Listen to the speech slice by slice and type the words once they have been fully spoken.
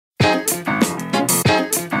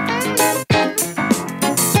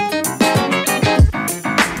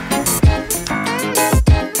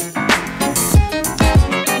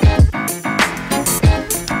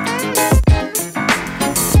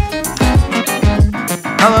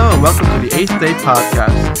and welcome to the 8th Day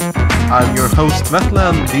Podcast. I'm your host, Vetle,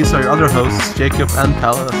 and these are your other hosts, Jacob and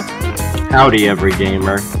Talis. Howdy, every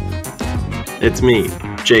gamer. It's me,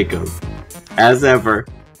 Jacob. As ever,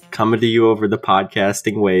 coming to you over the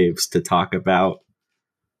podcasting waves to talk about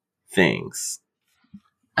things.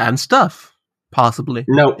 And stuff, possibly.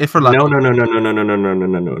 No, if we're lucky. No.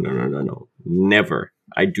 Never.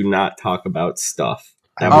 I do not talk about stuff.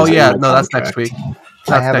 That's next week.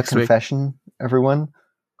 I have a confession, everyone.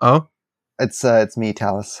 Oh? It's me,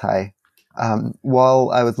 Talis. Hi. While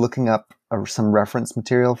I was looking up some reference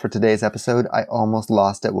material for today's episode, I almost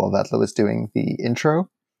lost it while Vetle was doing the intro.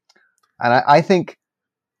 And I think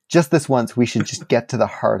just this once, we should just get to the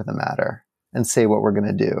heart of the matter and say what we're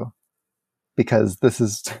going to do. Because this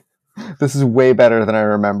is way better than I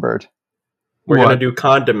remembered. We're going to do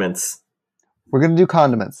condiments. We're going to do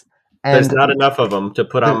condiments. And there's not enough of them to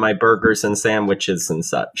put on my burgers and sandwiches and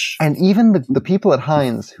such. And even the people at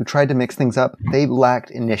Heinz who tried to mix things up, they lacked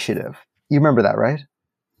initiative. You remember that, right?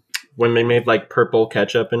 When they made like purple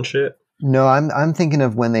ketchup and shit? No, I'm thinking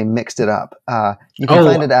of when they mixed it up. You can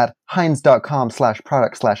find it at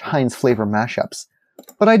heinz.com/product/Heinz flavor mashups.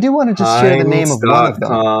 But I do want to just share the name of one of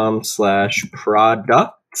them.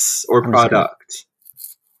 Heinz.com/products or product?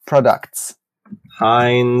 Products.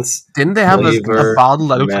 Heinz. Didn't they have a bottle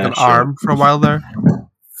that looked like an arm for a while there?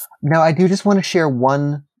 Now, I do just want to share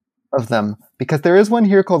one of them, because there is one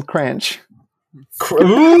here called Kranch.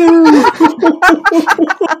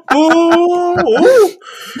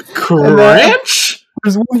 Kranch?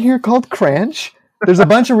 There's one here called Kranch. There's a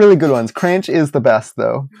bunch of really good ones. Kranch is the best,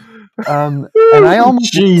 though. And I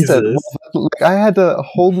almost said, I had to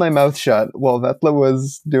hold my mouth shut while Vetle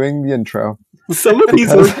was doing the intro. Some of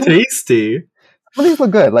these look tasty. Some of these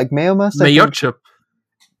look good, like mayo must. Mayo chip.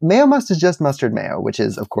 Mayo must is just mustard mayo, which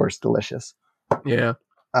is, of course, delicious. Yeah.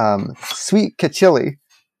 Sweet chili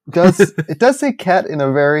does say ket in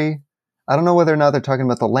a very, I don't know whether or not they're talking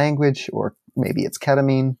about the language or maybe it's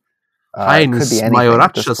ketamine. Heinz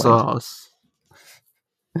mayoracha sauce.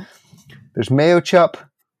 There's mayo chup,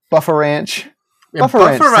 buffer ranch. Buffer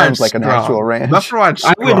ranch sounds like an actual ranch. Buffer ranch.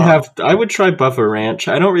 I would try buffer ranch.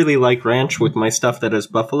 I don't really like ranch with my stuff that has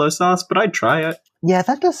buffalo sauce, but I'd try it. Yeah,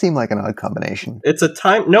 that does seem like an odd combination. It's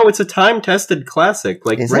a time-tested classic.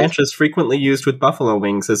 Like ranch is frequently used with buffalo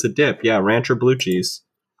wings as a dip. Yeah, ranch or blue cheese.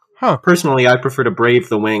 Huh. Personally, I prefer to brave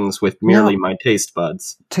the wings with merely my taste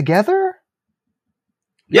buds. Together?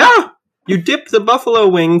 Yeah! You dip the buffalo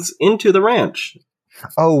wings into the ranch.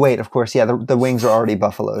 Oh, wait, of course. Yeah, the wings are already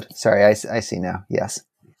buffaloed. Sorry, I see now. Yes.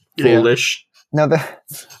 Foolish. No,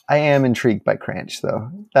 I am intrigued by Kranch, though.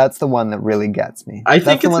 That's the one that really gets me. I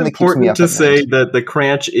think it's important to say that the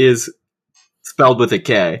Kranch is spelled with a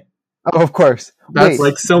K. Oh, of course. That's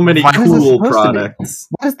like so many cool products.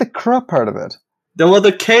 What is the cr part of it? Well,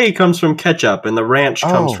 the K comes from ketchup, and the ranch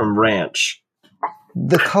comes from ranch.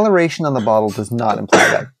 The coloration on the bottle does not imply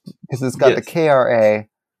that, because it's got the KRA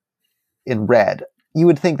in red. You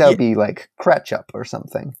would think that would be like ketchup or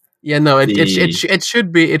something. Yeah, no, it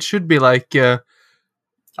should be like.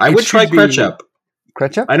 I would try ketchup.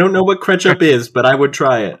 Ketchup? I don't know what ketchup is, but I would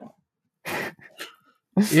try it.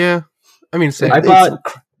 Yeah, I mean,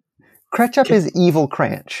 ketchup is evil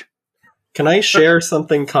Kranch. Can I share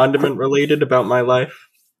something condiment related about my life?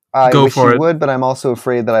 I wish you would, but I'm also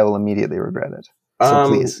afraid that I will immediately regret it. So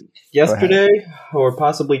please. Yesterday, or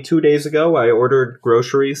possibly 2 days ago, I ordered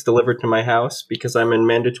groceries delivered to my house because I'm in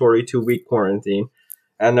mandatory 2-week quarantine,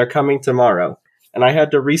 and they're coming tomorrow. And I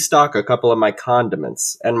had to restock a couple of my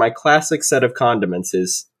condiments. And my classic set of condiments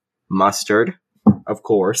is mustard, of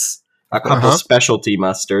course, a couple specialty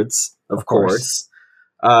mustards, of course,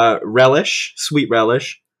 relish, sweet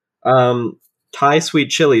relish, Thai sweet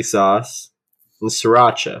chili sauce, and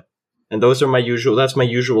sriracha. And that's my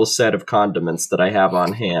usual set of condiments that I have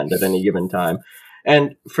on hand at any given time.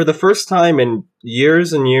 And for the first time in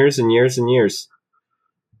years and years and years and years,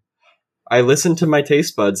 I listened to my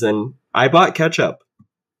taste buds and I bought ketchup.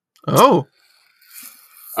 Oh.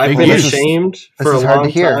 I've been ashamed for a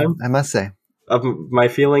long time, I must say, of my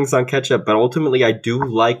feelings on ketchup, but ultimately I do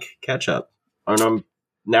like ketchup. And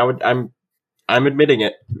I'm admitting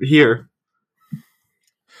it here.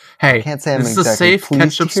 Hey, I can't say I'm this is a safe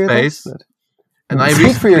ketchup space. And I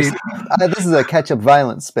speak for yourself. This is a ketchup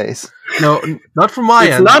violence space. No, not from my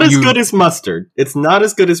end. It's not as good as mustard. It's not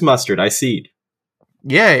as good as mustard. I see.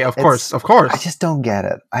 Yeah, of course. I just don't get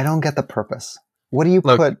it. I don't get the purpose. What do you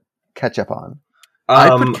put ketchup on?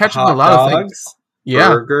 I put ketchup on a lot of things. Yeah.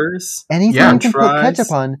 Burgers. Anything you can put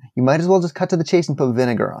ketchup on, you might as well just cut to the chase and put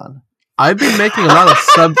vinegar on. I've been making a lot of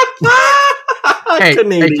Hey,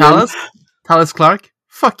 Talis Clark,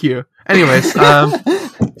 fuck you. Anyways,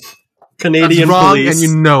 Canadian that's wrong, police.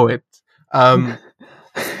 and you know it.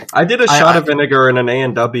 I did a shot of vinegar in an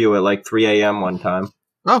A&W at like 3 a.m. one time.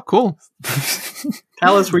 Oh, cool.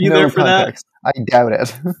 Alice, were you No there for context. I doubt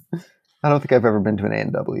it. I don't think I've ever been to an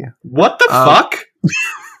A&W. What the fuck?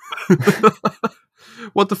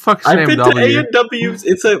 What the fuck's I've been to A&W? A&W's.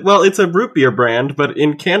 It's a root beer brand, but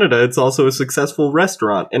in Canada, it's also a successful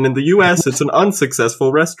restaurant, and in the U.S., it's an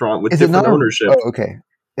unsuccessful restaurant with different ownership. Oh, okay.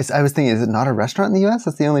 I was thinking, is it not a restaurant in the U.S.?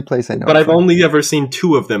 That's the only place I know. But I've only ever seen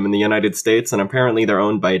 2 of them in the United States, and apparently they're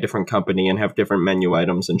owned by a different company and have different menu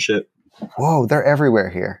items and shit. Whoa, they're everywhere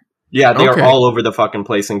here. Yeah, they Okay. are all over the fucking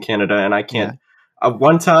place in Canada, and I can't.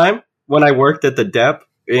 One time, when I worked at the Dep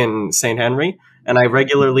in St. Henry, and I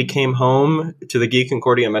regularly came home to the Geek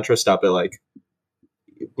Concordia Metro stop at like,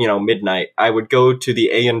 midnight, I would go to the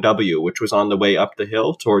A&W, which was on the way up the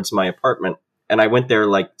hill towards my apartment. And I went there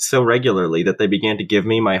like so regularly that they began to give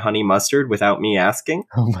me my honey mustard without me asking.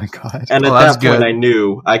 Oh my god. And at that's that point, good. I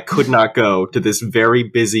knew I could not go to this very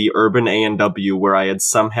busy urban A&W where I had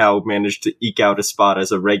somehow managed to eke out a spot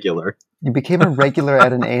as a regular. You became a regular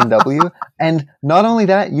at an A&W, and not only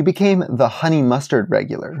that, you became the honey mustard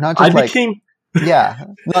regular. Not just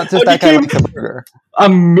not just that guy with the burger. A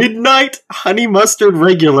midnight honey mustard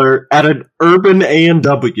regular at an urban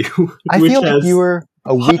A&W. I feel like you were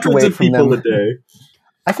a week away from them. A day.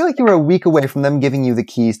 I feel like you were a week away from them giving you the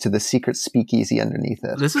keys to the secret speakeasy underneath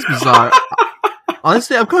it. This is bizarre.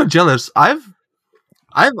 Honestly, I'm kind of jealous. I've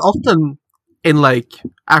often, in like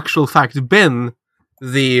actual fact, been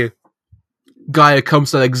the guy who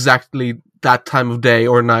comes at exactly that time of day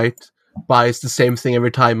or night, buys the same thing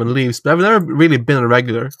every time and leaves. But I've never really been a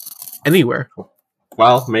regular anywhere.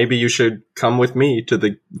 Well, maybe you should come with me to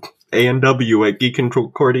the A&W at Geek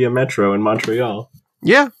Concordia Metro in Montreal.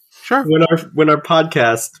 Yeah, sure. When our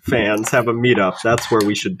podcast fans have a meetup, that's where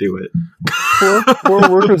we should do it. Four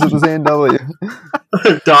workers at this A&W.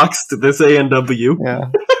 Doxed this A&W. Yeah.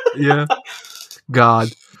 Yeah. God.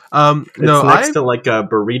 It's No, next to like a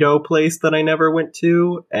burrito place that I never went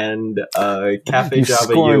to, and Cafe You Java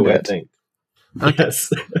scorned U, I it. think. Okay.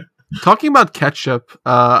 Yes. Talking about ketchup,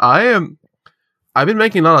 I've been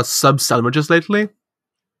making a lot of sub sandwiches lately.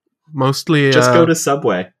 Mostly, Just go to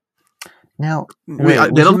Subway. Now, they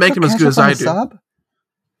would don't you make put them as good ketchup as on I a do. Sub?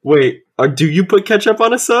 Wait, do you put ketchup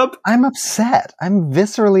on a sub? I'm upset. I'm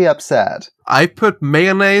viscerally upset. I put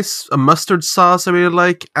mayonnaise, a mustard sauce I really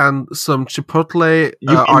like, and some chipotle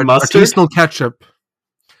You mean mustard? artisanal ketchup.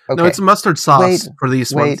 Okay. No, it's a mustard sauce for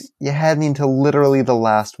these Wait, ones. you had me until literally the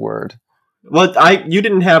last word. Well, you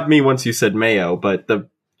didn't have me once you said mayo, but the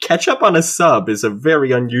ketchup on a sub is a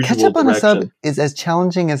very unusual Ketchup on a direction. sub is as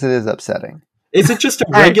challenging as it is upsetting. Is it just a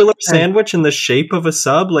regular sandwich in the shape of a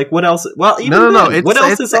sub? Like what else? Well, even No. then, what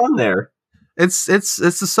else is on there? It's a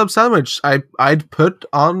sub sandwich. I'd put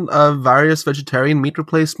on various vegetarian meat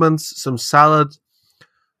replacements, some salad,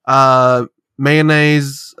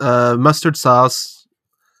 mayonnaise, mustard sauce,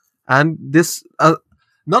 and this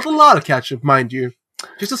not a lot of ketchup, mind you.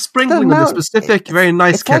 Just a sprinkling of the specific, very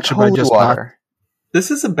nice It's like ketchup I holy just got. water. This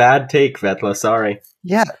is a bad take, Vetla. Sorry.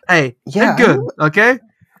 Yeah, Hey, Yeah, they're good, okay?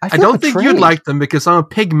 I feel don't think you'd betrayed. like them because I'm a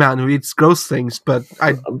pig man who eats gross things, but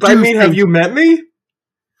I mean, have you met me?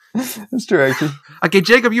 That's true, actually. Okay,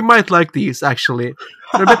 Jacob, you might like these, actually.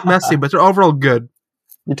 They're a bit messy, but they're overall good.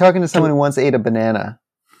 You're talking to someone who once ate a banana.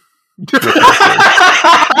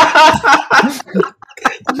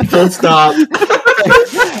 Don't stop.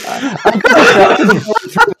 I got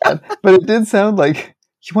distracted through that, but it did sound like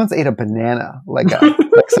he once ate a banana, like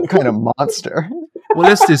some kind of monster. What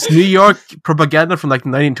is this, New York propaganda from like the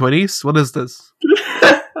 1920s? What is this?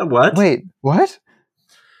 What? Wait, what?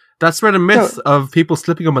 That's where the myth of people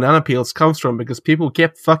slipping on banana peels comes from, because people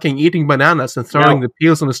kept fucking eating bananas and throwing the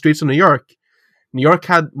peels on the streets of New York. New York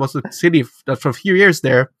was a city that for a few years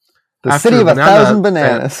there. The after city of banana 1,000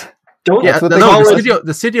 bananas. Don't Yeah, That's what no, they call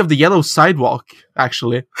the city of the yellow sidewalk,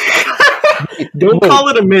 actually. don't Wait. call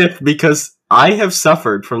it a myth because I have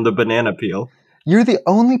suffered from the banana peel. You're the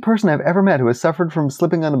only person I've ever met who has suffered from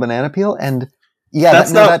slipping on a banana peel, and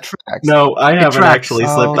That's that tracks. No, I haven't tracks. actually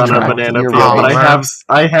Oh, slipped on tracks. a banana You're peel, right. but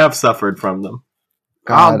I have suffered from them.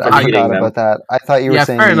 God, I'm I eating forgot them. about that. I thought you were Yeah,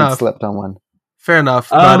 saying fair you enough. slipped on one. Fair enough.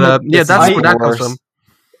 But yeah, it's that's I- where that comes worse. from.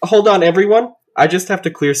 Hold on, everyone. I just have to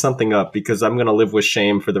clear something up because I'm going to live with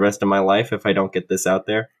shame for the rest of my life if I don't get this out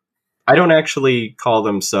there. I don't actually call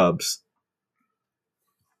them subs.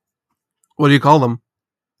 What do you call them?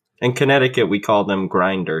 In Connecticut, we call them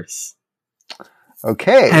grinders.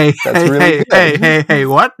 Okay, Hey, that's really good. hey,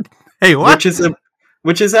 what? Hey, what?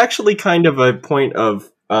 Which is actually kind of a point of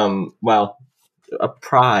a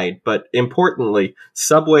pride, but importantly,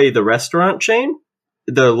 Subway, the restaurant chain,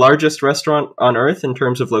 the largest restaurant on Earth in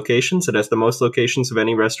terms of locations, it has the most locations of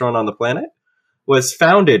any restaurant on the planet, was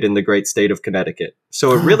founded in the great state of Connecticut.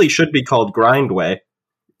 So it really should be called Grindway.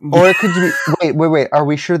 Or it could be... Wait. Are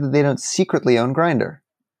we sure that they don't secretly own Grindr?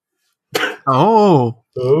 Oh.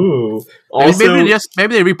 Oh.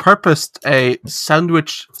 Maybe they repurposed a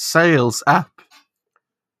sandwich sales app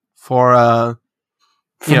for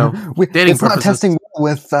dating it's purposes. not testing well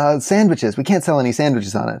with sandwiches. We can't sell any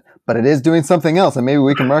sandwiches on it, but it is doing something else, and maybe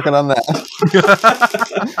we can market on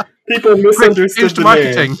that. People misunderstood the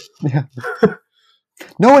marketing. name. Yeah.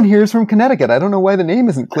 No one here is from Connecticut. I don't know why the name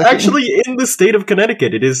isn't clicking. Actually, in the state of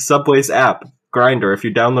Connecticut, it is Subway's app, Grindr. If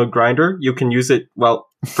you download Grindr, you can use it,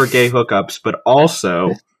 for gay hookups, but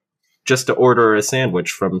also just to order a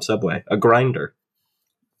sandwich from Subway, a grinder.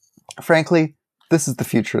 Frankly, this is the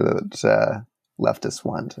future that leftists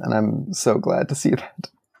want, and I'm so glad to see that.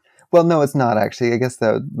 Well, no, it's not, actually. I guess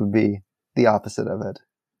that would be the opposite of it.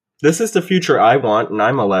 This is the future I want, and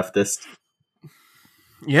I'm a leftist.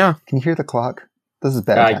 Yeah. Can you hear the clock? This is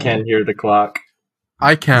bad I timing. can hear the clock.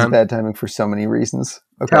 I This is can. bad timing for so many reasons.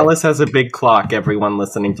 Okay. Talus has a big clock, everyone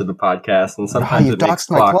listening to the podcast, and sometimes you it makes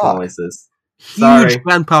doxed my clock clock. noises. Huge Sorry.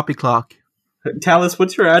 grandpappy clock. Talus,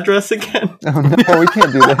 what's your address again? Oh no, we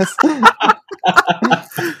can't do this.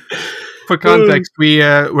 For context, we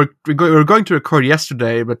were going to record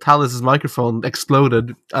yesterday, but Talus's microphone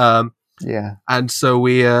exploded. Yeah. And so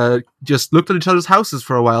we just looked at each other's houses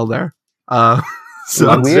for a while there. So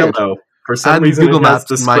on weird. Zillow. For some And reason, Google it has Maps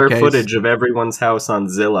the in my square case. footage of everyone's house on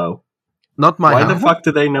Zillow. Not my Why house. the fuck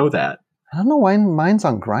do they know that? I don't know why mine's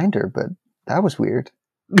on Grindr, but that was weird.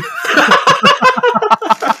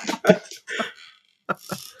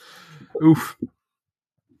 Oof.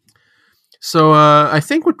 So I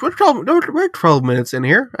think we're 12 minutes in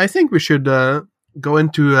here. I think we should go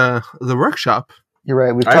into the workshop. You're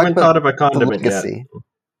right. We've I talked haven't about thought of a the condiment yet. legacy.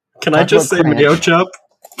 Can I Talk just say about mayo kranch. chup?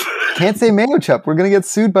 Can't say mayo chup. We're going to get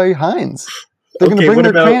sued by Heinz. They're going Okay, to bring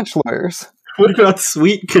what their about- kranch lawyers. What about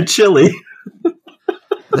sweet kachili?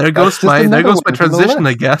 There goes just my another one from the transition, I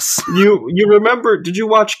list. guess. You remember? Did you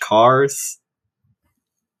watch Cars?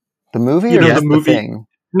 The movie You or know just the the movie- thing?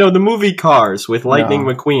 No, the movie Cars with Lightning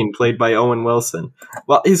No. McQueen, played by Owen Wilson.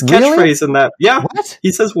 Well, his Really? catchphrase in that, yeah, What?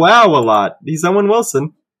 he says "wow" a lot. He's Owen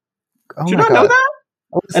Wilson. Oh Did you my not God. know that?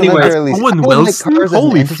 Listen, Anyways, I barely- Owen I like Wilson? Cars as an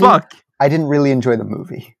Holy entity. fuck. I didn't really enjoy the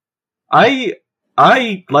movie. I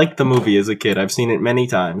liked the movie as a kid. I've seen it many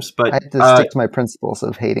times, I but had to stick to my principles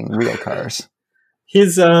of hating real cars.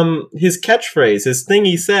 his catchphrase, his thing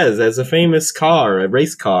he says as a famous car, a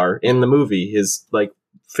race car in the movie, his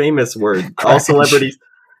famous word. All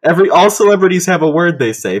Kranch. celebrities have a word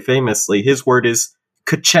they say famously. His word is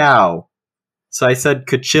ka-chow. So I said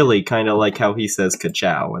ka-chili, kind of like how he says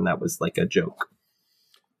ka-chow, and that was like a joke.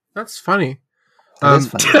 That's funny. That is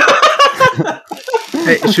funny.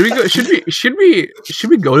 Hey, should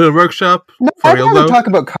we go to the workshop? No, For I'd real, rather though? talk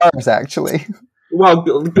about cars, actually. Well,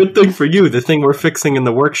 good thing for you. The thing we're fixing in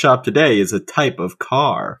the workshop today is a type of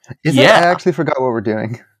car. Is Yeah. it? I actually forgot what we're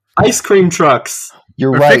doing. Ice cream trucks.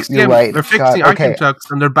 You're We're right. fixing You're right. They're God, fixing okay. item trucks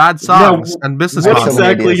and their bad songs and business What so models.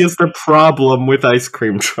 many exactly ideas. is the problem with ice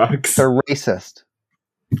cream trucks? They're racist.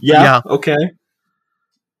 Yeah, okay.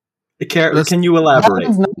 Can you That elaborate?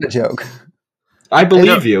 is not a joke. I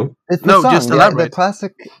believe you. It's the No, song, just the elaborate.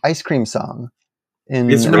 classic ice cream song.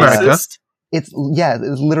 It's in America. racist. It's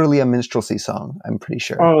literally a minstrelsy song. I'm pretty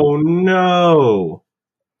sure. Oh no.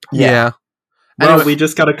 Yeah. Well, Anyway, we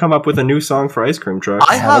just got to come up with a new song for ice cream trucks.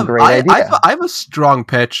 I have a have great I idea. have a strong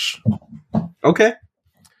pitch. Okay.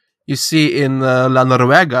 You see, in La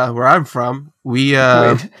Noruega, where I'm from, we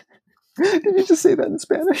Wait, did you just say that in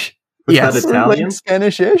Spanish? Was Yes. that Or, Italian? like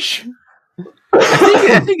Spanish-ish?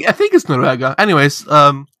 I think it's Noruega. Anyways,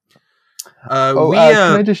 Can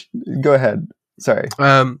I just go ahead? Sorry.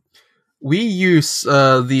 we use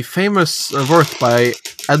the famous work by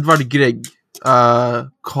Edvard Grieg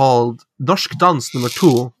called Norsk Dans nummer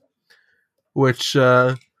 2, which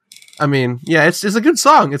I mean, yeah, it's a good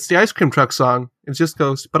song. It's the ice cream truck song. It just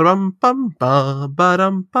goes ba-dum bum ba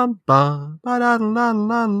ba-dum bum ba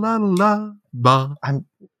ba-da-la-la-la-la ba.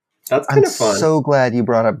 That's I'm kind of fun. so glad you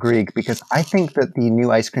brought up Grieg because I think that the new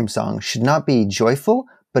ice cream song should not be joyful,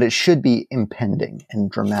 but it should be impending and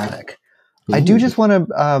dramatic. I do just want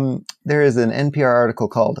to. There is an NPR article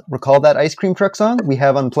called "Recall That Ice Cream Truck Song? We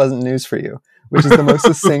Have Unpleasant News for You," which is the most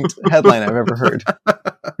succinct headline I've ever heard.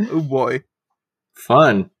 Oh boy.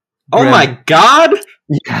 Fun. Oh Grim. my god!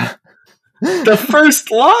 Yeah. The first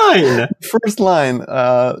line! First line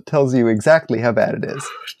tells you exactly how bad it is.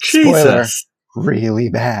 Jesus. really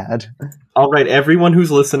bad. All right, everyone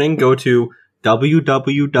who's listening, go to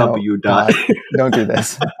www. God, don't do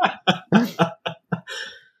this.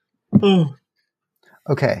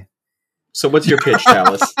 Okay. So what's your pitch,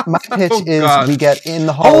 Chalice? My pitch Oh, is God. we get In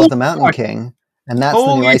the Hall Oh, of the Mountain fuck. King, and that's the new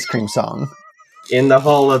Holy- ice cream song. In the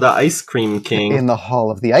Hall of the Ice Cream King. In the Hall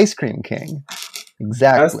of the Ice Cream King.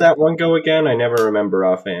 Exactly. How's that one go again? I never remember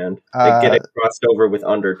offhand. I get it crossed over with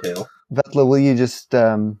Undertale. Vetla, will you just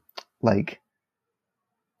like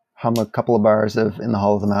hum a couple of bars of In the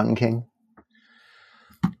Hall of the Mountain King?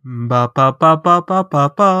 Ba ba ba ba ba ba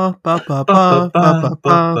ba ba ba ba ba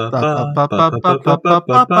ba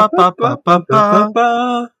ba ba ba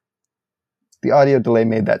ba. The audio delay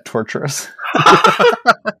made that torturous.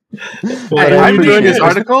 I'm reading this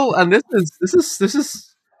article, and this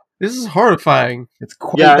is horrifying. It's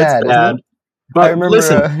quite Yeah, bad, it's bad. isn't it? But I remember,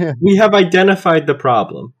 listen, we have identified the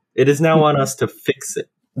problem. It is now on us to fix it.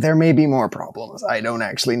 there may be more problems. I don't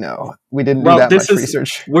actually know. We didn't Well, do that this much is-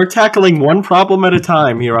 research. We're tackling one problem at a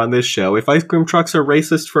time here on this show. If ice cream trucks are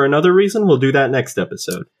racist for another reason, we'll do that next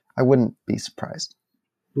episode. I wouldn't be surprised.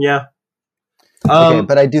 Yeah. Okay,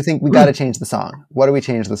 but I do think we got to change the song. What do we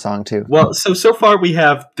change the song to? Well, so far we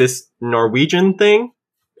have this Norwegian thing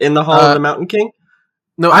in the Hall of the Mountain King.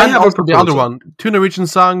 No, I I have have a also the other proposal. one. 2 Norwegian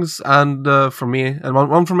songs, and from me, and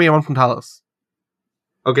one from me, and one from Talis.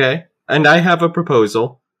 Okay. And I have a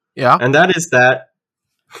proposal, Yeah. and that is that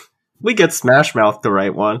we get Smash Mouth to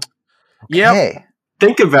write one. Yep. Okay.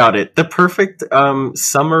 Think about it. The perfect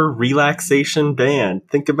summer relaxation band.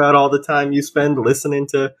 Think about all the time you spend listening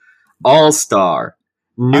to All-Star,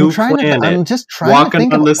 New Planet. I'm just trying Walking to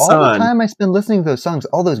think on of the all the Sun. time I spend listening to those songs,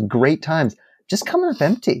 all those great times, just coming up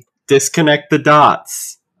empty. Disconnect the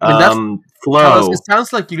Dots. And that's- Flow. Talis, it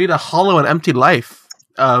sounds like you lead a hollow and empty life.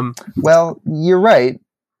 Well, you're right,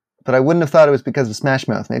 but I wouldn't have thought it was because of Smash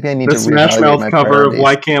Mouth. Maybe I need The to Smash reevaluate Mouth my cover priorities. of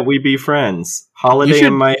Why Can't We Be Friends? Holiday should-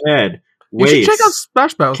 in My Head. You should check out Waste.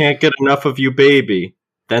 Smash Mouth. Can't Get Enough of You, Baby.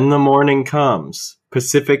 Then the Morning Comes.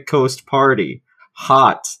 Pacific Coast Party.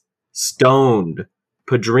 Hot. Stoned.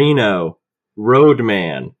 Padrino.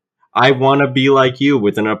 Roadman. I Wanna Be Like You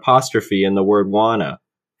with an apostrophe in the word wanna.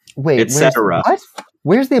 Wait, etc. what?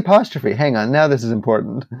 Where's the apostrophe? Hang on, now this is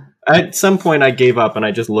important. At some point I gave up and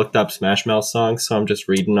I just looked up Smash Mouth songs, so I'm just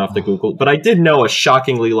reading off the Google. But I did know a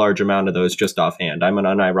shockingly large amount of those just offhand. I'm an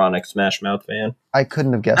unironic Smash Mouth fan. I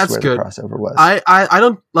couldn't have guessed That's where good. the crossover was. I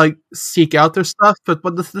don't like seek out their stuff, but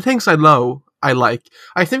the things I know I like.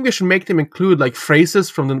 I think we should make them include like phrases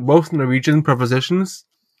from both Norwegian prepositions.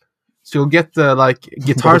 So you'll get the like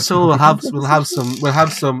guitar solo. We'll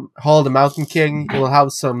have some Hall of the Mountain King. We'll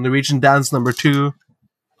have some Norwegian dance number 2.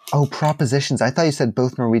 Oh, propositions. I thought you said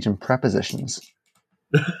both Norwegian prepositions.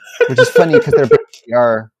 Which is funny because they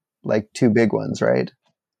are like 2 big ones, right?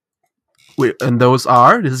 Wait, and those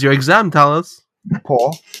are. This is your exam, Talis.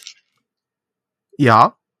 Paul Yeah.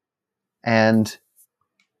 and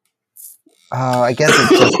I guess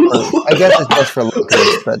it's just for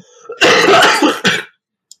locals, but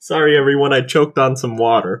Sorry, everyone. I choked on some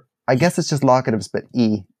water. I guess it's just locatives, but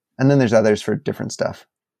E. And then there's others for different stuff.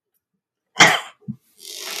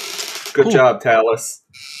 Good Cool. job, Talus.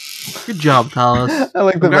 Good job, Talis. I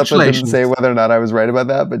like the Vetla didn't Congratulations. say whether or not I was right about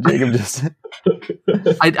that, but Jacob just...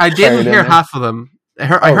 I Carried didn't in hear there. half of them.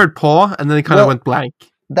 I Oh. heard paw, and then it kind of Well- went blank.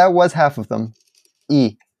 That was half of them.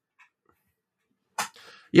 E.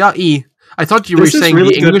 Yeah, E. I thought you This were is saying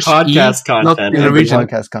really the good English E, podcast not content. the Yeah, good Norwegian.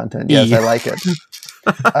 podcast content. Yes, E. I like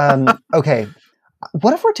it. Okay.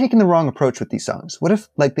 What if we're taking the wrong approach with these songs? What if,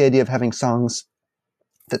 like, the idea of having songs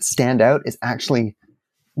that stand out is actually...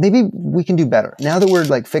 Maybe we can do better. Now that we're,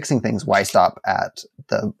 like, fixing things, why stop at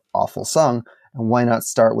the awful song? And why not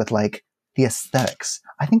start with, like, the aesthetics?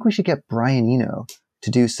 I think we should get Brian Eno to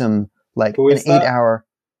do some, like, Who an is that? 8-hour...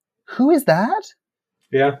 Who is that?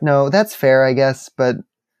 Yeah. No, that's fair, I guess, but...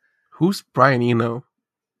 Who's Brian Eno?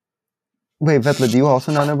 Wait, Vetla, do you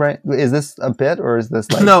also not know Brian? Is this a bit, or is this,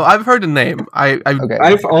 like... No, I've heard the name. Okay.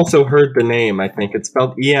 I've also heard the name. I think it's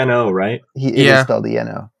spelled E-N-O, right? It Yeah. is spelled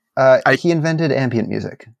E-N-O. He invented ambient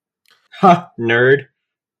music. Ha, nerd.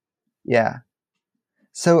 Yeah.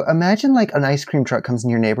 So imagine like an ice cream truck comes in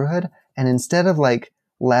your neighborhood, and instead of like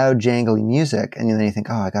loud jangly music, and then you think,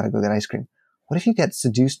 oh, I gotta go get ice cream. What if you get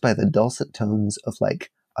seduced by the dulcet tones of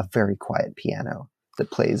like a very quiet piano that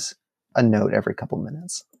plays a note every couple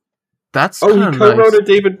minutes? That's Oh, he kind of co-wrote nice. a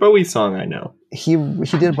David Bowie song, I know. He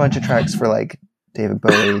did a bunch of tracks for like David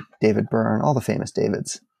Bowie, David Byrne, all the famous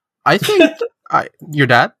Davids. I think your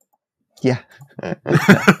dad. Yeah.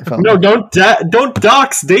 If only. No, don't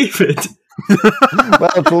dox David. Well,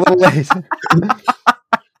 it's a little late.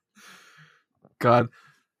 God.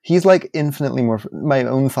 He's like infinitely more. My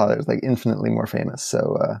own father is like infinitely more famous.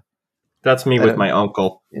 So That's me with my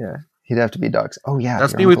uncle. yeah, he'd have to be dogs. Oh yeah,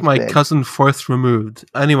 That's your me with uncle's my big. cousin fourth removed.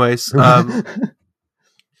 Anyways, Wait,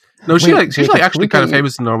 no, she's Jacob, actually kind of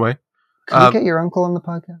famous in Norway. Can we get your uncle on the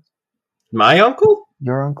podcast? My uncle?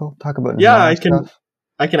 Your uncle? Talk about Yeah, stuff.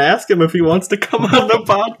 I can ask him if he wants to come on the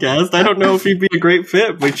podcast. I don't know if he'd be a great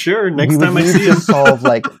fit, but sure, next time I see him. Solve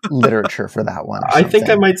like literature for that one. I think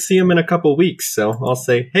I might see him in a couple weeks, so I'll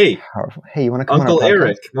say, hey, powerful. Hey, you want to come Uncle on our podcast?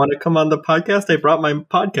 Eric, want to come on the podcast? I brought my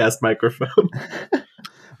podcast microphone.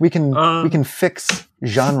 we can fix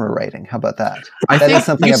genre writing. How about that? I that think is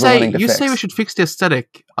something you I've been wanting to say fix. we should fix the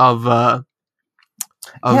aesthetic of I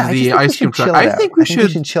the ice cream truck. I think we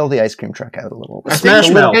should chill the ice cream truck out a little bit.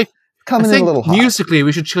 Smash Mouth. Come in a little hot. Musically,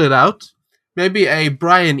 we should chill it out. Maybe a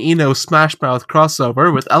Brian Eno Smash Mouth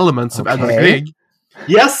crossover with elements of Edward Grieg.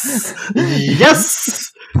 Yes!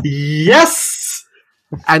 Yes! Yes!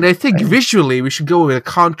 And I think visually we should go with a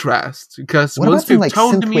contrast, because once we've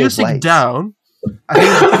toned the music down, I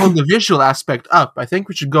think we've toned the visual aspect up. I think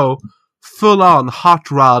we should go full-on hot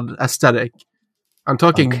rod aesthetic. I'm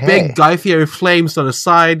talking big Guy Fieri flames on the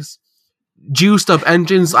sides, juiced up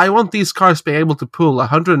engines. I want these cars to be able to pull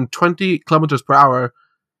 120 kilometers per hour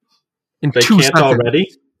in 2 seconds.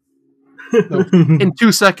 Already? No, in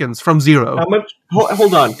 2 seconds from zero. How much?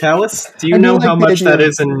 Hold on, Talus. Do you know how much that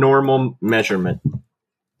is in normal measurement?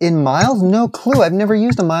 In miles? No clue. I've never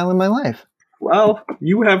used a mile in my life. Well,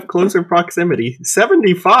 you have closer proximity.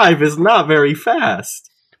 75 is not very fast.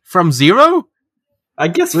 From zero? I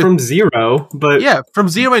guess from zero, but... Yeah, from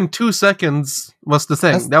 0 in 2 seconds was the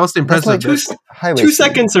thing. That was the impressive bit. 2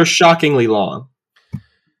 seconds are shockingly long.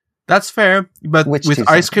 That's fair, but with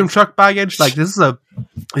ice cream truck baggage, like this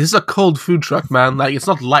is a cold food truck, man. Like it's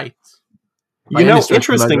not light. You know,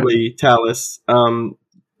 interestingly, Talus,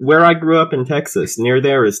 where I grew up in Texas, near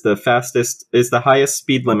there is the highest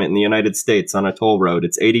speed limit in the United States on a toll road.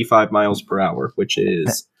 It's 85 miles per hour, which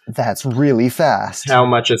is... That's really fast. How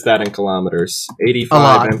much is that in kilometers?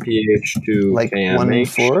 85 mph to like kmh.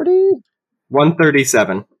 140?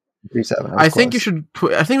 137. I think we should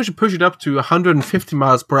push it up to 150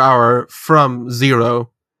 miles per hour from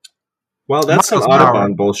zero. Well, that's some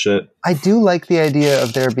Autobahn bullshit. I do like the idea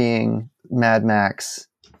of there being Mad Max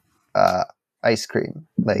ice cream,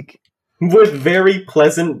 like with very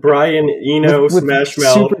pleasant Brian Eno Smash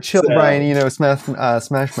Mouth, super chill Brian Eno Smash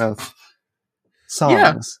Mouth songs.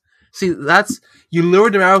 Yeah. See, that's you lure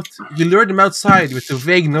them out. You lure them outside with the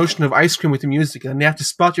vague notion of ice cream with the music, and they have to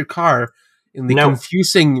spot your car in the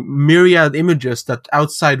confusing myriad images that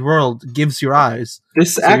outside world gives your eyes.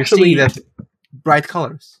 This actually that bright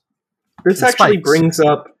colors. This actually brings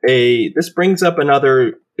up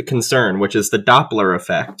another concern, which is the Doppler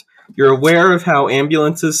effect. You're aware of how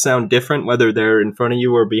ambulances sound different whether they're in front of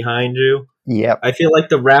you or behind you? Yep. I feel like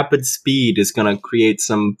the rapid speed is going to create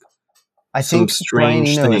some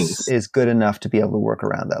strange things. Is good enough to be able to work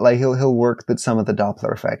around that. Like he'll work some of the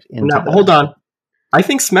Doppler effect into Now, hold on. I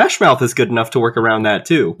think Smash Mouth is good enough to work around that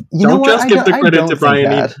too. Don't just give the credit to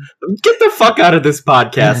Brian. Get the fuck out of this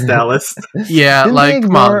podcast, Dallas. Yeah, Didn't like they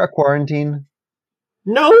ignore a quarantine.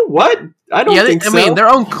 No, what? I don't think so. I mean, they're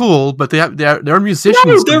uncool, but they're musicians.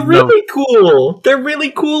 No, they're really cool. They're really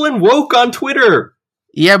cool and woke on Twitter.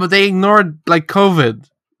 Yeah, but they ignored like COVID.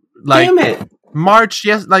 Like, damn it. March,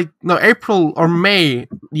 April or May,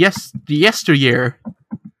 the yesteryear.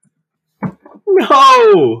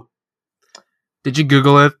 No. Did you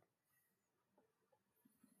Google it?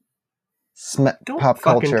 Don't pop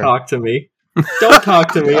fucking culture. talk to me. Don't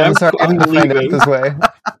talk to me. I'm sorry, I'm going to find out this way.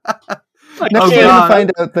 Next year, to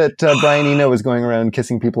find out that Brian Eno was going around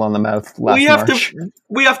kissing people on the mouth last March.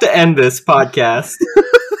 We have to end this podcast.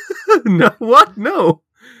 No, what? No.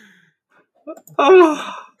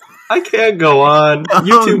 Oh, I can't go on.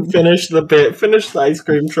 You two finish the bit. Finish the ice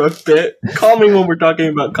cream truck bit. Call me when we're talking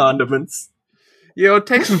about condiments.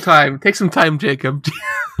 Take some time. Take some time, Jacob.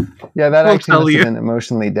 Yeah, that actually must have been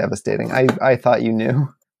emotionally devastating. I thought you knew.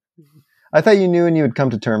 I thought you knew and you would come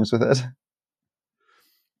to terms with it.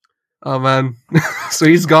 Oh, man. So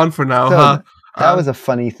he's gone for now, so huh? That was a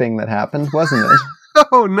funny thing that happened, wasn't it?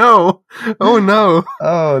 Oh, no. Oh, no.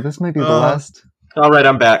 Oh, this might be the last. All right,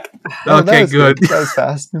 I'm back. Okay, good. That was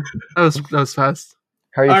fast. That was fast.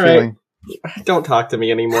 How are you feeling? Right. Don't talk to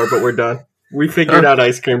me anymore, but we're done. We figured out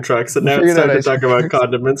ice cream trucks, and now it's time to talk about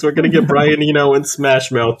condiments. We're going to get Brian Eno and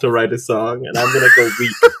Smash Mouth to write a song, and I'm going to go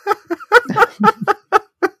weep.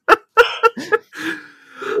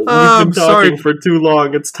 We've been talking for too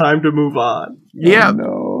long. It's time to move on. Yeah. Oh,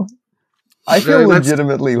 no. I feel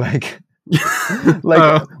legitimately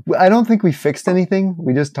Like, I don't think we fixed anything.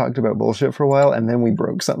 We just talked about bullshit for a while, and then we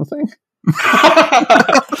broke something.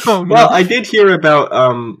 Oh, no. Well, I did hear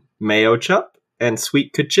about mayo chup and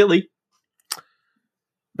sweet chili.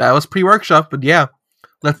 That was pre-workshop, but yeah.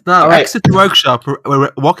 Let's now All right. exit the workshop.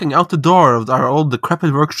 We're walking out the door of our old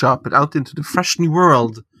decrepit workshop and out into the fresh new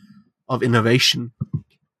world of innovation.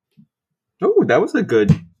 Oh, that was a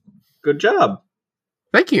good job.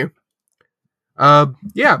 Thank you.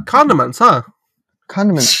 Yeah, condiments, huh?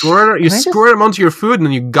 Condiments. You squirt them onto your food and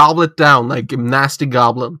then you gobble it down like a nasty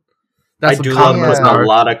goblin. That's I what do love condiments putting a are.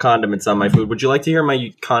 lot of condiments on my food. Would you like to hear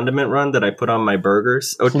my condiment run that I put on my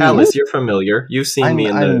burgers? Oh, Please. Talis, you're familiar. You've seen me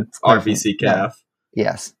in the RBC calf.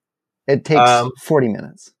 Yes. It takes 40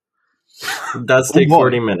 minminutes. It does take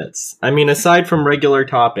 40 minutes. I mean, aside from regular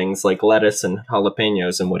toppings like lettuce and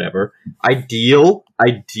jalapenos and whatever, ideal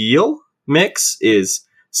mix is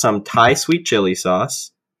some Thai sweet chili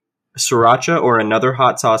sauce, sriracha or another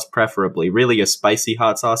hot sauce preferably. Really, a spicy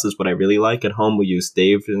hot sauce is what I really like. At home, we use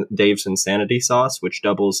Dave's Insanity sauce, which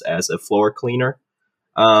doubles as a floor cleaner.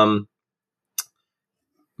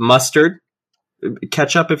 Mustard,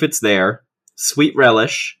 ketchup if it's there, sweet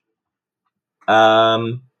relish,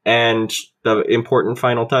 and the important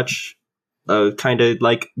final touch, kind of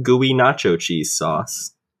like gooey nacho cheese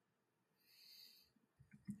sauce.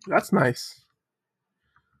 That's nice.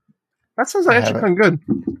 That sounds like actually kind of good.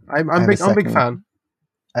 I'm a big fan.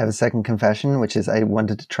 I have a second confession, which is I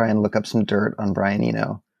wanted to try and look up some dirt on Brian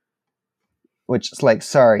Eno. Which is like,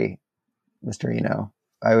 sorry, Mr. Eno.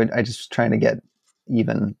 I just was trying to get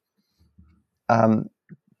even. And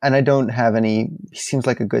I don't have any. He seems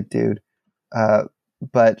like a good dude.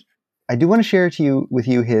 But I do want to share with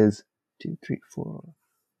you his 2, 3, 4,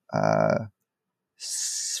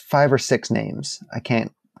 5 or 6 names. I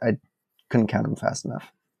couldn't count them fast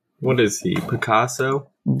enough. What is he?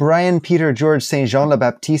 Picasso? Brian Peter George Saint Jean Le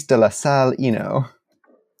Baptiste de la Salle Eno.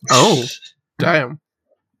 Oh, damn.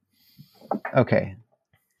 Okay.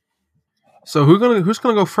 So who's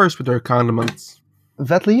gonna go first with their condiments?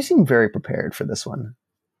 Vettel, you seem very prepared for this one.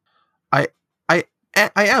 I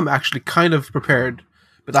am actually kind of prepared,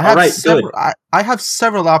 but I have I have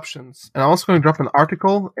several options, and I'm also going to drop an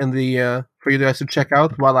article in the for you guys to check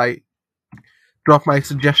out while I drop my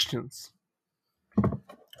suggestions.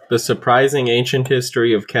 The surprising ancient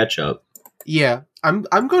history of ketchup. Yeah, I'm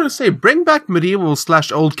going to say bring back medieval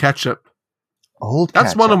 / old ketchup.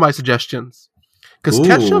 That's one of my suggestions, because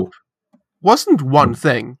ketchup wasn't one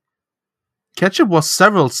thing. Ketchup was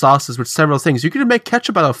several sauces with several things. You could make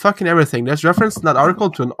ketchup out of fucking everything. There's reference in that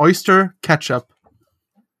article to an oyster ketchup.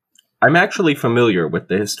 I'm actually familiar with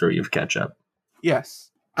the history of ketchup.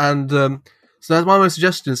 Yes. And so that's one of my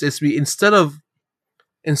suggestions is we instead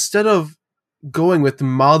of going with the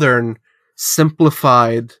modern,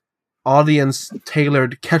 simplified,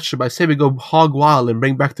 audience-tailored ketchup, I say we go hog wild and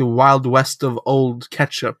bring back the wild west of old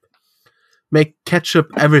ketchup. Make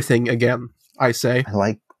ketchup everything again, I say. I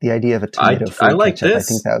like the idea of a tomato fruit I like ketchup. this. I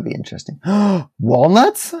think that would be interesting.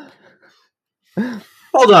 Walnuts?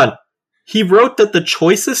 Hold on. He wrote that the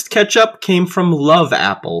choicest ketchup came from love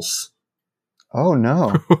apples. Oh,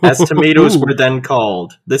 no. As tomatoes were then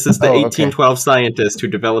called. This is the 1812 okay. scientist who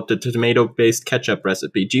developed a tomato-based ketchup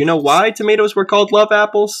recipe. Do you know why tomatoes were called love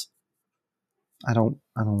apples? I don't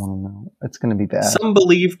want to know. It's going to be bad. Some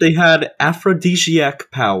believed they had aphrodisiac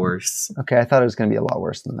powers. Okay, I thought it was going to be a lot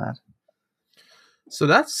worse than that. So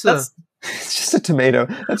that's it's just a tomato.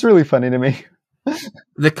 That's really funny to me.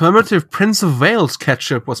 The commemorative Prince of Wales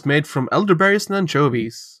ketchup was made from elderberries and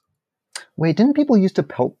anchovies. Wait, didn't people used to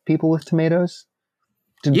pelt people with tomatoes?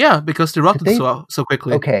 Yeah, because they rotted so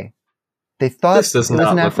quickly. Okay. They thought it was an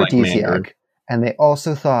aphrodisiac, like and they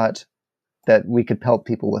also thought that we could pelt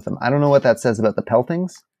people with them. I don't know what that says about the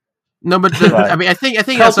peltings. No, but I mean, I think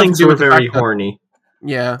peltings were very horny.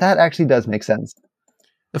 Yeah, that actually does make sense.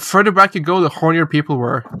 The further back you go, the hornier people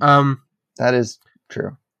were. That is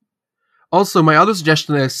true. Also, my other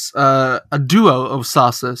suggestion is a duo of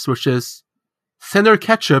sauces, which is thinner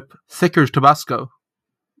ketchup, thicker Tabasco.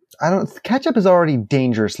 Ketchup is already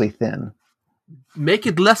dangerously thin. Make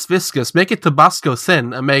it less viscous. Make it Tabasco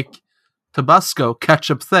thin, and make Tabasco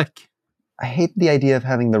ketchup thick. I hate the idea of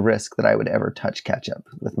having the risk that I would ever touch ketchup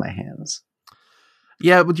with my hands.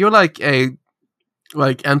 Yeah, but you're like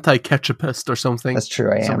anti-ketchupist or something. That's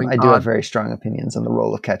true. I am. I do have very strong opinions on the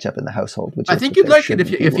role of ketchup in the household. Which I think you'd like it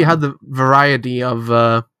if you had the variety of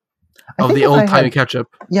the old timey ketchup.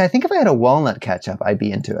 Yeah, I think if I had a walnut ketchup, I'd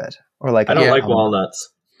be into it. Or like I don't like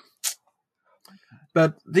walnuts.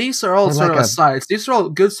 But these are all sort of asides. These are all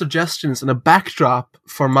good suggestions and a backdrop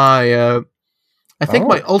for my. I think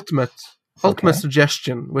my ultimate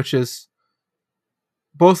suggestion, which is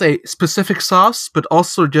both a specific sauce, but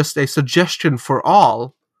also just a suggestion for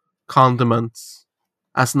all condiments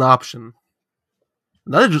as an option.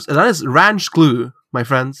 That is ranch glue, my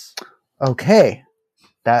friends. Okay.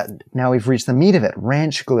 Now we've reached the meat of it.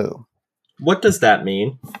 Ranch glue. What does that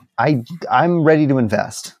mean? I'm ready to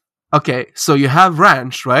invest. Okay, so you have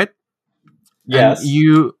ranch, right? Yes. And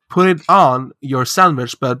you put it on your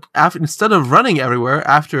sandwich, but instead of running everywhere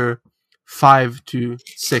after 5 to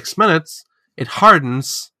 6 minutes, it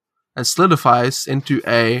hardens and solidifies into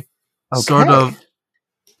a sort of,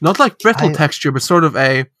 not like brittle texture, but sort of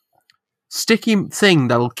a sticky thing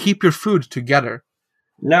that'll keep your food together.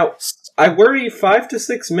 Now, I worry 5 to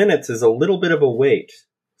 6 minutes is a little bit of a wait.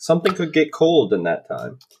 Something could get cold in that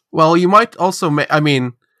time. Well, you might also we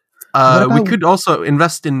could also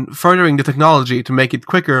invest in furthering the technology to make it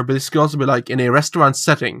quicker, but this could also be like in a restaurant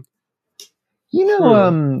setting. You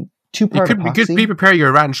know, two-part epoxy? You could pre-prepare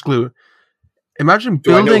your ranch glue. Imagine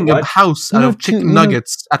building a house out of chicken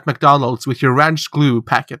nuggets at McDonald's with your ranch glue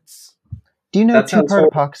packets. Do you know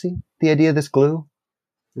two-part epoxy? The idea of this glue?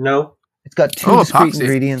 No. It's got two discrete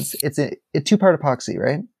ingredients. It's a two-part epoxy,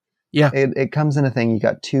 right? Yeah. It comes in a thing. You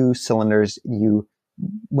got two cylinders.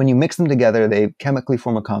 When you mix them together, they chemically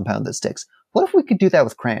form a compound that sticks. What if we could do that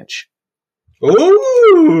with kranch?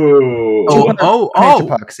 Ooh! Kranch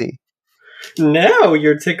epoxy. Now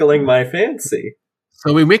you're tickling my fancy.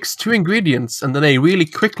 So we mix two ingredients, and then they really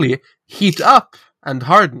quickly heat up and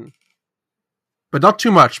harden. But not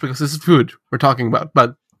too much, because this is food we're talking about.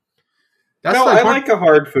 But that's I like a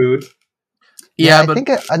hard food. Yeah, I think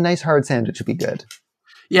a nice hard sandwich would be good.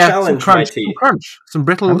 Yeah, some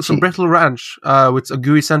brittle ranch with a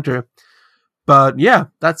gooey center. But yeah,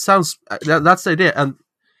 that's the idea. And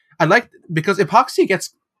I like, because epoxy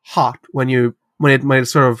gets hot when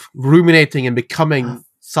it's sort of ruminating and becoming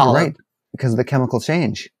solid. Right, because of the chemical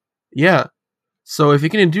change. Yeah. So if you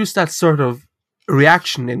can induce that sort of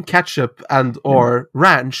reaction in ketchup and or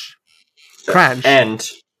ranch, kranch.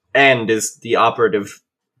 And is the operative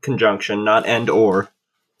conjunction, not and or.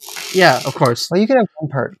 Yeah, of course. Well, you could have one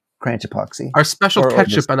part kranch epoxy. Our special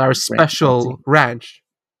ketchup and our special ranch.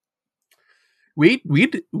 We'd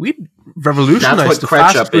revolutionize the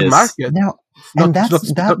fast food market. Now,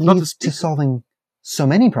 that leads to solving so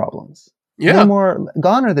many problems. Yeah.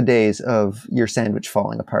 Gone are the days of your sandwich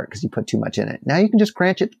falling apart because you put too much in it. Now you can just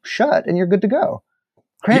kranch it shut and you're good to go.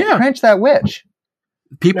 Kranch that witch.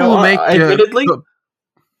 People who make... admittedly,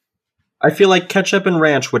 I feel like ketchup and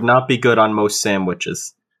ranch would not be good on most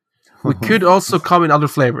sandwiches. We could also come in other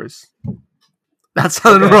flavors. That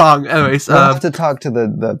sounded wrong. Anyways, we'll have to talk to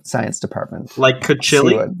the science department. Like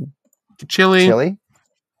chili? Chili?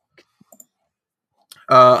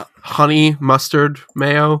 Honey, mustard,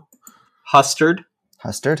 mayo. Hustard?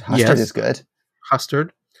 Hustard is good.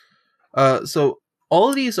 Hustard. So all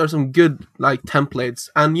of these are some good templates,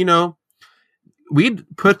 and we'd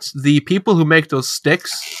put the people who make those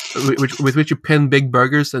sticks, with which you pin big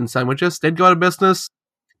burgers and sandwiches, they'd go out of business.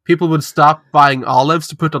 People would stop buying olives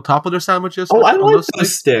to put on top of their sandwiches. Oh, I like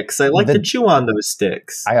those sticks. I like to chew on those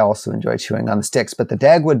sticks. I also enjoy chewing on the sticks, but the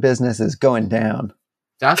Dagwood business is going down.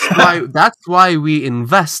 That's why we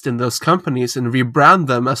invest in those companies and rebrand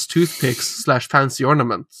them as toothpicks / fancy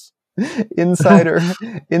ornaments.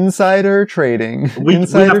 Insider trading. We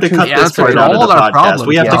have to cut this part out of the podcast.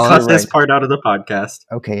 We have to cut this part out of the podcast.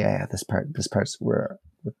 Okay, yeah. This part's we're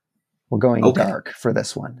going dark for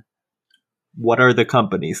this one. What are the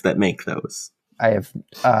companies that make those? I have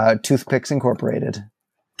Toothpicks Incorporated.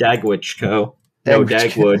 Dagwich Co.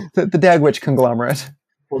 Dagwood. The Dagwich conglomerate.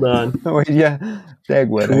 Hold on. Oh, wait, yeah.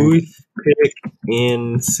 Dagwood. Toothpick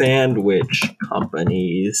in Sandwich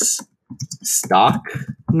Companies. Stock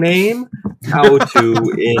name? How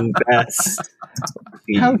to invest.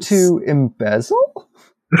 How to embezzle?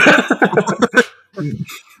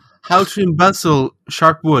 How to embezzle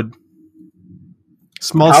sharp wood.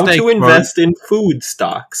 How to invest in food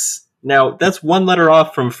stocks. Now, that's one letter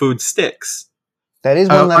off from food sticks. That is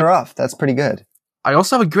one letter off. That's pretty good. I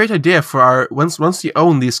also have a great idea for our... Once you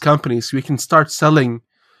own these companies, we can start selling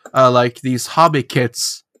these hobby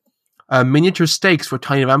kits, miniature steaks for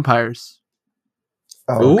tiny vampires.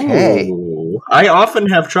 Okay. Ooh. I often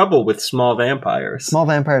have trouble with small vampires. Small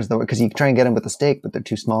vampires, though, because you try and get them with a steak, but they're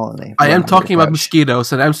too small. And I am talking about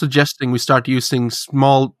mosquitoes, and I'm suggesting we start using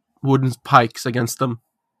small wooden pikes against them.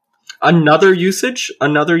 Another usage.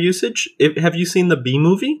 Have you seen the Bee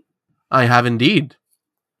Movie? I have indeed.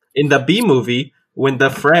 In the Bee Movie, when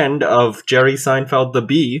the friend of Jerry Seinfeld the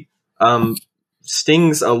Bee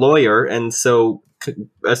stings a lawyer and so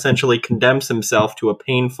essentially condemns himself to a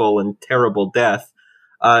painful and terrible death,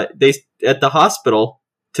 they at the hospital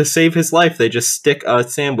to save his life, they just stick a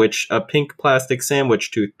pink plastic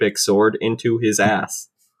sandwich toothpick sword into his ass.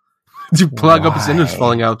 To plug up his innards Why?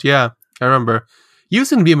 falling out. Yeah, I remember. You've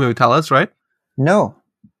seen the movie, Talis, right? No,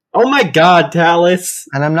 Oh my god, Talus!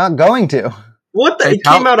 and I'm not going to. What the? Hey, It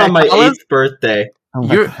came out on my Talus? 8th birthday. Oh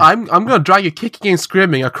my God. I'm gonna drag you kicking and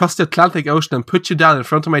screaming across the Atlantic Ocean and put you down in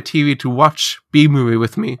front of my TV to watch B-movie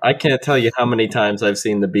with me. I can't tell you how many times I've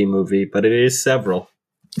seen the B movie, but it is several.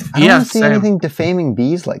 I don't Yeah, want to see same. anything defaming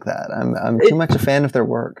bees like that. I'm too much a fan of their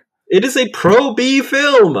work. It is a pro-B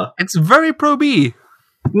film! It's very pro-B.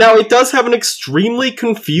 Now, it does have an extremely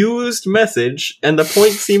confused message, and the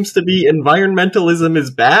point seems to be environmentalism is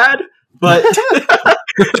bad, but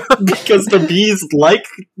because the bees like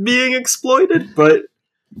being exploited, but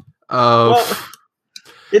well,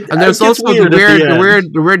 And there's it gets also the weird at the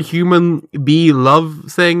end. weird human bee love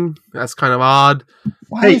thing. That's kind of odd.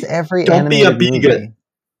 Why Hey, is every don't be a animated bigot. movie?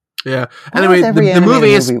 Yeah. Why Anyway, is every the animated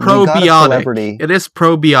movie is movie, we got a probiotic. celebrity? It is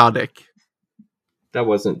probiotic. That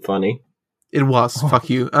wasn't funny. It was. Fuck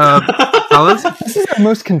you. Fellas? This is our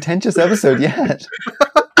most contentious episode yet.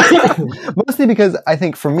 Mostly because I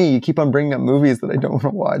think for me, you keep on bringing up movies that I don't want to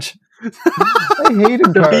watch. I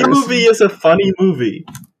hated The Cars. B movie is a funny movie.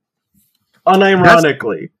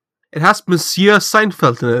 Unironically. It has Monsieur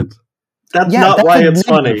Seinfeld in it. That's Yeah, not that's why a it's negative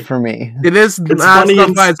funny. for me. It is. It's That's funny not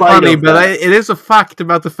in why it's spite funny, of but that. it is a fact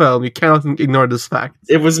about the film. You cannot ignore this fact.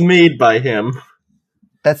 It was made by him.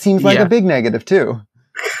 That seems like Yeah. a big negative too.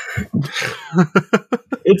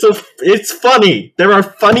 It's funny. There are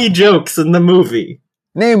funny jokes in the movie.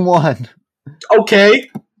 Name one. Okay.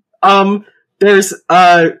 There's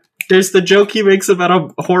the joke he makes about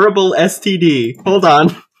a horrible STD. Hold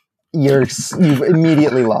on. You've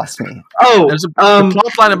immediately lost me. Oh, There's a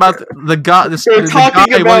plot line about the guy. They're The talking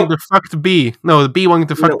guy about- wanting to fuck the bee. No, the bee wanting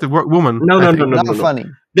to fuck No. the woman. No, I no, think. no, no. Not funny.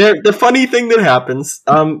 The funny thing that happens,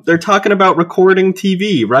 they're talking about recording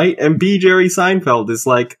TV, right? And B. Jerry Seinfeld is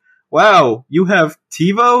like, "Wow, you have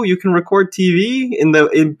TiVo? You can record TV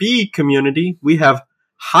in B community. We have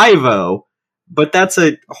HiVo, but that's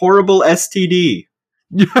a horrible STD."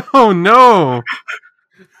 Oh no!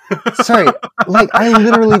 Sorry, like I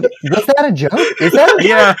literally was that a joke? Is that a joke?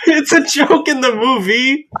 Yeah, It's a joke in the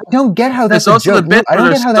movie. I don't get how that's there's also a the joke. bit I where don't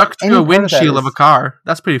they're get how stuck that to a windshield of a car.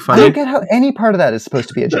 That's pretty I funny. don't get how any part of that is supposed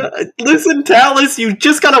to be a joke. Listen, Talus, you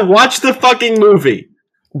just gotta watch the fucking movie.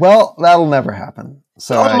 Well, that'll never happen.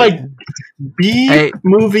 So Oh my B Hey.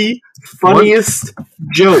 movie funniest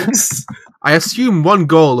jokes. I assume one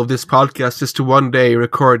goal of this podcast is to one day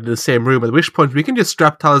record in the same room, at which point we can just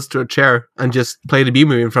strap Talis to a chair and just play the B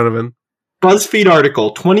movie in front of him. BuzzFeed article,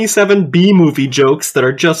 27 B movie jokes that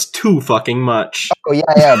are just too fucking much. Oh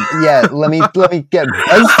yeah. Let me get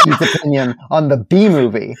BuzzFeed's opinion on the B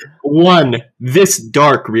movie. 1. This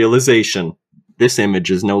dark realization. This image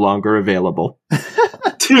is no longer available.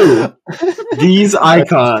 2. These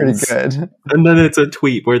icons. Pretty good. And then it's a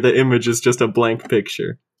tweet where the image is just a blank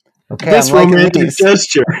picture. Okay, This I'm liking romantic these.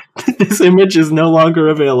 gesture. This image is no longer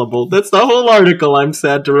available. That's the whole article, I'm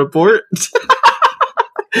sad to report.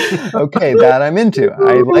 Okay, that I'm into.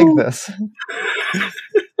 I like this.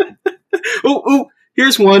 Ooh,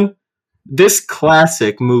 here's one. This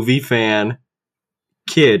classic movie fan.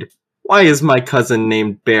 Kid, why is my cousin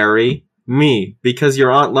named Barry? Me, because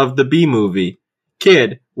your aunt loved the B movie.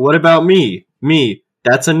 Kid, what about me? Me,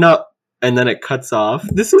 that's a nut. And then it cuts off.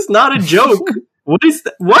 This is not a joke. What is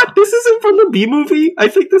that? What? This isn't from the B movie? I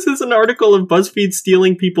think this is an article of BuzzFeed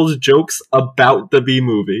stealing people's jokes about the B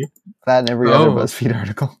movie. That and every other Oh. BuzzFeed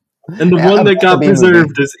article. And the Yeah, one that about got the B movie.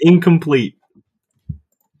 preserved is incomplete.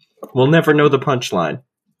 We'll never know the punchline.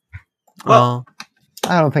 Well,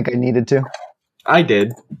 I don't think I needed to. I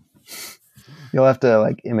did. You'll have to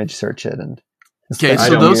like image search it and. Okay, I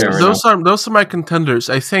so don't those care those are my contenders.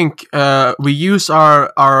 I think we use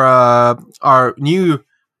our new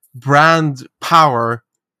brand power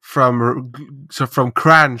from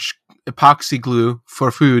Kranch epoxy glue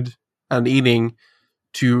for food and eating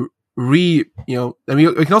to I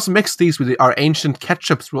mean, we can also mix these with our ancient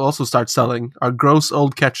ketchups. We'll also start selling our gross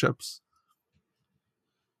old ketchups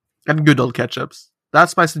and good old ketchups.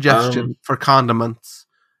 That's my suggestion for condiments.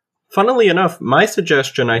 Funnily enough, my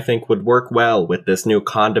suggestion I think would work well with this new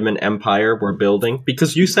condiment empire we're building,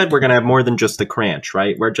 because you said we're going to have more than just the Kranch,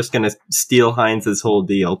 right? We're just going to steal Heinz's whole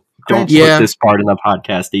deal. Don't Kranch- Yeah. put this part in the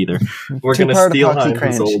podcast either. We're going to Two-part steal epoxy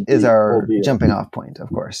Heinz's whole Kranch is deal. our jumping off point, of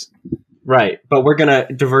course. Right, but we're going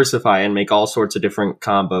to diversify and make all sorts of different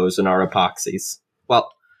combos in our epoxies. Well,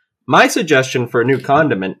 my suggestion for a new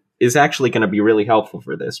condiment is actually going to be really helpful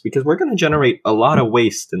for this, because we're going to generate a lot of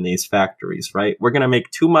waste in these factories, right? We're going to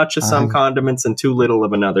make too much of some condiments and too little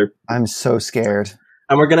of another. I'm so scared.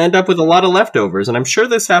 And we're going to end up with a lot of leftovers. And I'm sure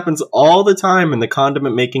this happens all the time in the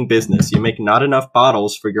condiment making business. You make not enough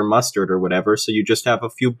bottles for your mustard or whatever, so you just have a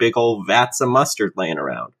few big old vats of mustard laying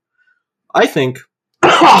around. I think we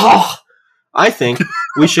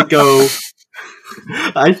should go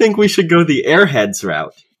the Airheads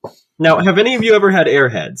route. Now, have any of you ever had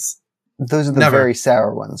Airheads? Those are the very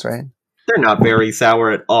sour ones, right? They're not very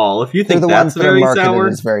sour at all. If you think the that's ones that very are sour,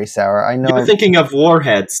 as very sour. I know. you're thinking of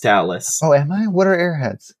Warheads, Talus. Oh, am I? What are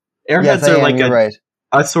Airheads? Airheads are like right.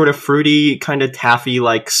 a sort of fruity, kind of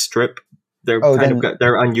taffy-like strip. They're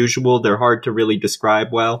they're unusual. They're hard to really describe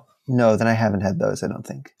well. No, then I haven't had those, I don't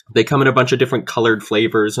think. They come in a bunch of different colored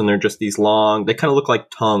flavors, and they're just these long... They kind of look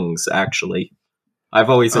like tongues, actually.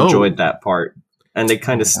 I've always enjoyed that part. And they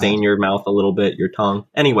kind of stain your mouth a little bit, your tongue.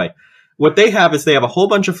 Anyway, what they have is they have a whole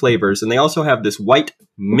bunch of flavors, and they also have this white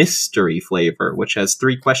mystery flavor, which has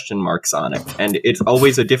 3 question marks on it. And it's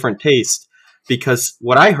always a different taste, because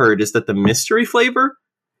what I heard is that the mystery flavor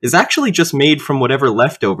is actually just made from whatever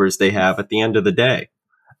leftovers they have at the end of the day.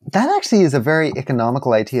 That actually is a very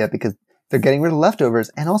economical idea, because they're getting rid of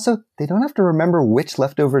leftovers, and also they don't have to remember which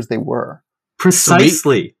leftovers they were.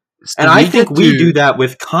 Precisely. And I think we do that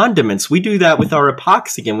with condiments. We do that with our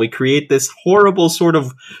epoxy, and we create this horrible sort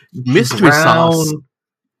of mystery sauce.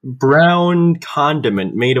 Brown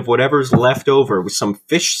condiment made of whatever's left over, with some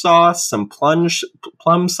fish sauce, some plum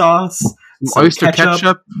sauce, some oyster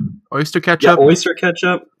ketchup. Yeah, oyster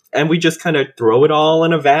ketchup. And we just kind of throw it all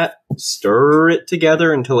in a vat, stir it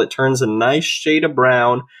together until it turns a nice shade of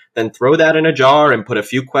brown, then throw that in a jar and put a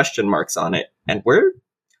few question marks on it. And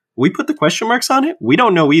we put the question marks on it? We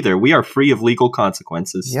don't know either. We are free of legal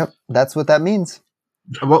consequences. Yep, that's what that means.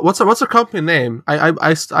 What's a company name? I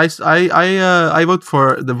vote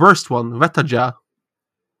for the worst one, Vetaja.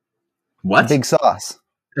 What? Big sauce.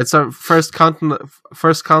 It's our first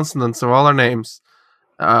consonants of all our names.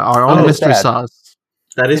 Our own mystery sauce.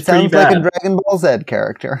 That is pretty bad. It sounds like a Dragon Ball Z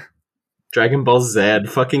character. Dragon Ball Z,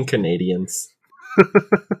 fucking Canadians.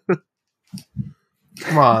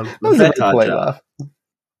 Come on. Vetaja.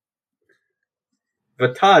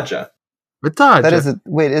 Vetaja. That is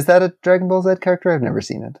is that a Dragon Ball Z character? I've never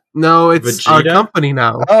seen it. No, it's Vegeta? Our company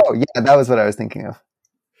now. Oh, yeah, that was what I was thinking of.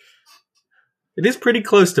 It is pretty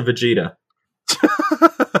close to Vegeta.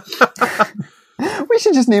 We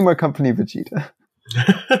should just name our company Vegeta.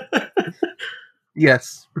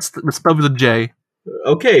 Yes, it's spelled with a J.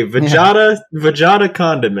 Okay, Vegeta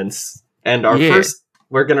Condiments. And our first,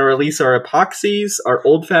 we're going to release our epoxies, our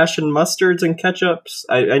old-fashioned mustards and ketchups.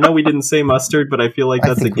 I know we didn't say mustard, but I feel like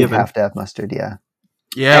that's a given. We have to have mustard, yeah.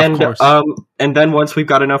 Yeah, and, of course. And then once we've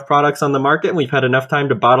got enough products on the market and we've had enough time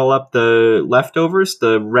to bottle up the leftovers,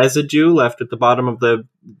 the residue left at the bottom of the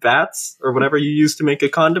vats, or whatever you use to make a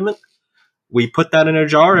condiment, we put that in a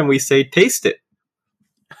jar and we say, taste it.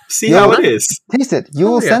 See how it is. Taste it. You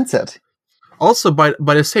will sense it. Also, by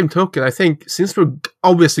the same token, I think, since we're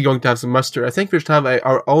obviously going to have some mustard, I think we should have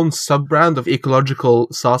our own sub-brand of ecological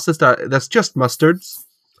sauces that's just mustards.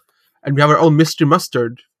 And we have our own mystery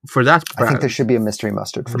mustard for that brand. I think there should be a mystery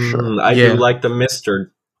mustard for sure. I do like the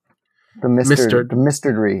mustard. The mystery.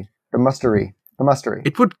 The mustery.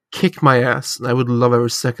 It would kick my ass, and I would love every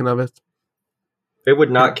second of it. It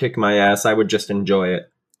would not kick my ass. I would just enjoy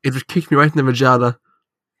it. It would kick me right in the vagina.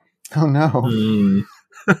 Oh, no.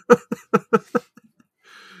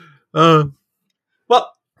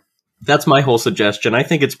 Well, that's my whole suggestion. I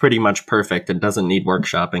think it's pretty much perfect and doesn't need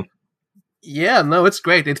workshopping. Yeah, no, it's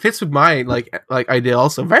great. It fits with my like idea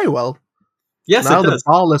also very well. Yes, now it does. The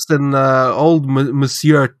ball is in old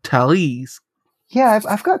Monsieur Tally's. Yeah,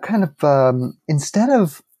 I've got kind of instead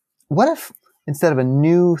of a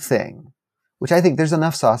new thing, which I think there's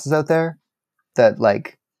enough sauces out there that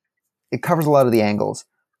like it covers a lot of the angles,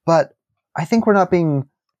 but I think we're not being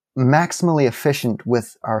maximally efficient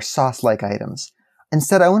with our sauce-like items.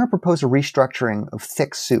 Instead, I want to propose a restructuring of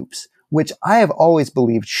thick soups, which I have always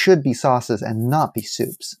believed should be sauces and not be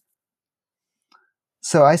soups.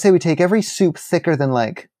 So I say we take every soup thicker than,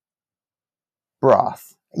 like,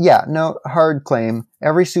 broth. Yeah, no, hard claim.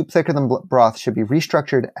 Every soup thicker than broth should be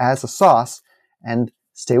restructured as a sauce, and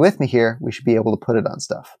stay with me here, we should be able to put it on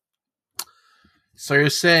stuff. So you're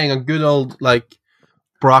saying a good old, like,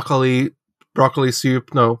 broccoli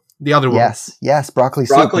soup? No, the other one. Yes, broccoli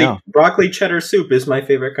soup. No. Broccoli cheddar soup is my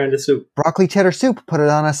favorite kind of soup. Broccoli cheddar soup, put it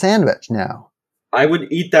on a sandwich now. I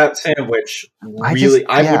would eat that sandwich. I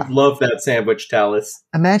would love that sandwich, Talus.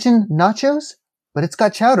 Imagine nachos, but it's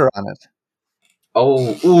got chowder on it.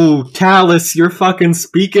 Oh, ooh, Talus, you're fucking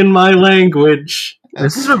speaking my language.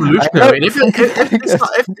 This is revolutionary. If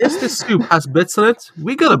this soup has bits in it,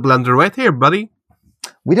 we got a blender right here, buddy.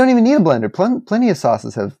 We don't even need a blender. Plenty of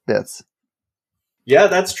sauces have bits. Yeah,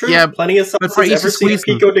 that's true. Yeah, Plenty of sauces. for easy Ever seen a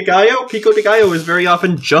squeezing. pico de gallo? Pico de gallo is very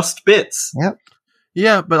often just bits. Yep.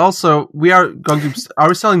 Yeah, but also we are going to. Are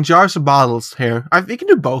we selling jars or bottles here? We can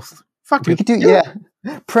do both. Fuck We it. could do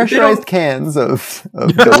pressurized cans of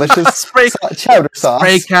delicious chowder sauce.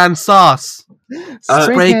 Spray can sauce.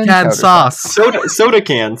 Spray can chowder sauce. Soda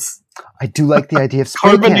cans. I do like the idea of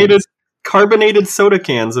spray cans. Carbonated soda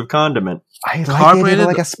cans of condiment. I like the idea of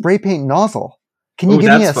like a spray paint nozzle. Can you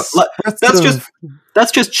give me a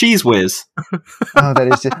that's just cheese whiz. Oh, that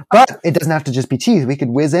is just. But it doesn't have to just be cheese. We could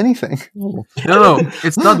whiz anything. No,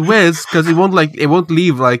 it's not whiz because it won't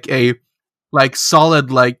leave like a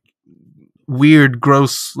solid weird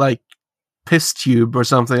gross piss tube or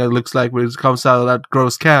something that looks like when it comes out of that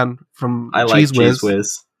gross can from I like cheese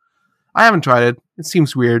whiz. I haven't tried it. It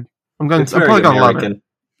seems weird. I'm probably gonna love it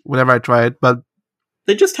whenever I try it, but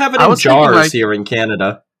they just have it in jars here in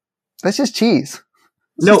Canada. That's just cheese.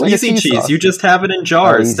 No, easy cheese. You just have it in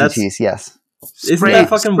jars. That's cheese. Yes. Isn't that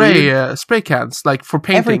fucking weird? Spray cans, for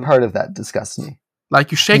painting. Every part of that disgusts me.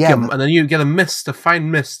 You shake them, and then you get a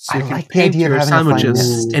fine mist, so you can paint your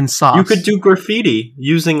sandwiches in sauce. You could do graffiti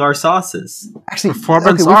using our sauces. Actually,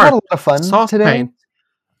 performance we've art. had a lot of fun sauce today. Paint.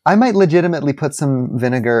 I might legitimately put some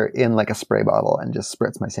vinegar in a spray bottle and just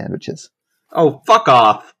spritz my sandwiches. Oh, fuck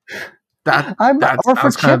off! That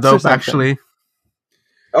sounds kind of dope, actually.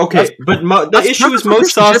 Okay, but the issue is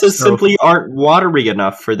most sauces simply aren't watery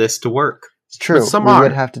enough for this to work. It's true.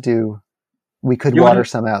 We could water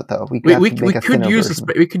some out, though. We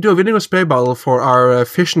could do a vinegar spray bottle for our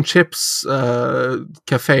fish and chips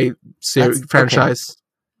cafe franchise. Okay.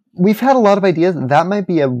 We've had a lot of ideas. That might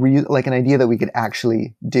be an idea that we could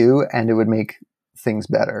actually do, and it would make things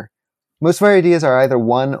better. Most of our ideas are either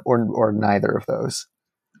one or neither of those.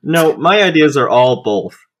 No, my ideas are all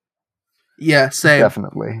both. Yeah, same.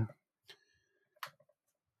 Definitely.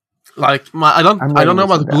 I don't know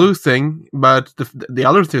about the blue thing, but the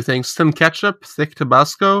other two things: thin ketchup, thick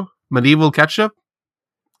Tabasco, medieval ketchup.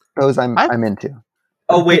 Those I'm into.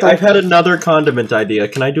 Oh wait, I've had another condiment idea.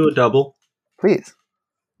 Can I do a double? Please.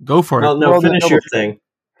 Go for it. Well, no, finish your thing.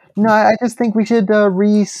 No, I just think we should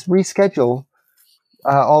reschedule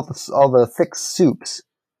all the thick soups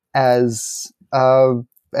as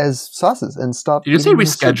sauces and stop. Did you say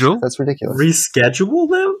reschedule? That's ridiculous. Reschedule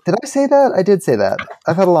them? Did I say that? I did say that.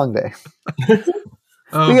 I've had a long day.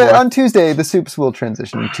 Oh, on Tuesday, the soups will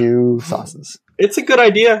transition to sauces. It's a good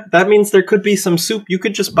idea. That means there could be some soup. You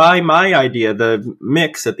could just buy my idea, the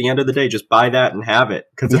mix, at the end of the day. Just buy that and have it.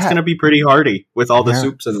 Because it's going to be pretty hearty with all the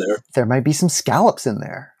soups in there. There might be some scallops in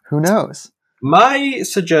there. Who knows? My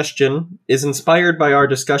suggestion is inspired by our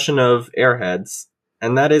discussion of Airheads.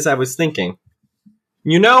 And that is, I was thinking,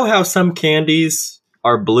 you know how some candies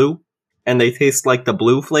are blue? And they taste like the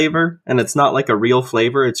blue flavor? And it's not like a real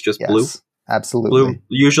flavor, it's just blue? Absolutely.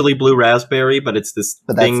 Usually blue raspberry, but it's this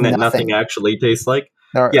thing that nothing actually tastes like.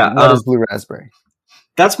 What is blue raspberry?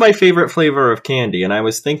 That's my favorite flavor of candy, and I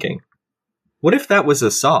was thinking, what if that was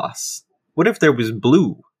a sauce? What if there was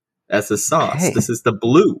blue as a sauce? Okay. This is the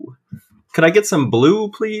blue. Could I get some blue,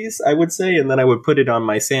 please? I would say, and then I would put it on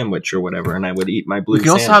my sandwich or whatever, and I would eat my blue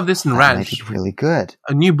sandwich. We can also have this in ranch. That might be really good.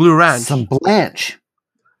 A new blue ranch. Some Blanche.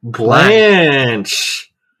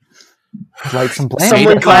 Like some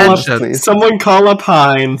Blanche. Someone call up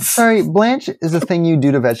Heinz. Sorry, Blanche is a thing you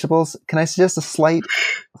do to vegetables. Can I suggest a slight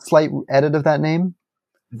edit of that name?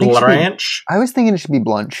 Blanche? I was thinking it should be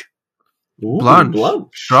Blunch. Ooh,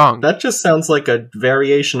 Blunch. Strong. That just sounds like a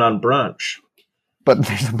variation on brunch. But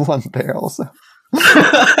there's a blunt there also.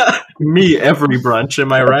 Me every brunch,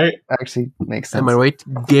 am I right? Actually makes sense. Am I right,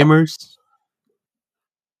 gamers?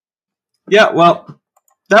 Yeah, well,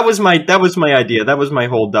 that was my idea. That was my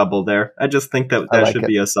whole double there. I just think that should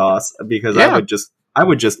be a sauce because I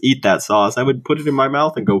would just eat that sauce. I would put it in my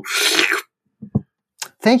mouth and go.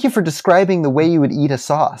 Thank you for describing the way you would eat a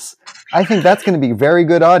sauce. I think that's going to be very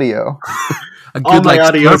good audio. All my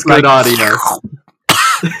audio is good audio.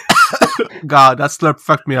 God, that slurp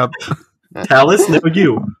fucked me up. Talus, no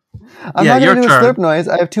you. I'm not going to do a slurp noise.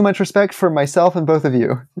 I have too much respect for myself and both of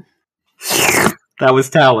you. That was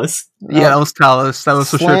Talus. Yeah, that was Talus. That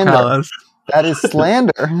was for sure Talus. That is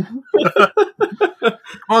slander. Come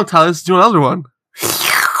on, Talus, do another one.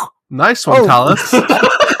 Nice one, Talus.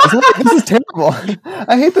 This is terrible.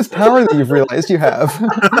 I hate this power that you've realized you have.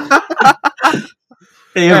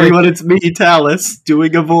 Hey everyone, it's me, Talus,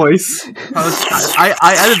 doing a voice. I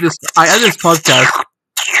edit this podcast.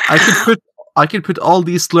 I could put all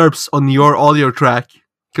these slurps on your audio track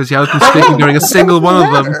because you haven't been speaking during a single one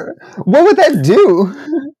of them. What would that do?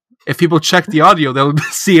 if people check the audio, they'll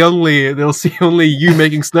see only you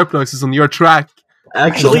making slurp noises on your track.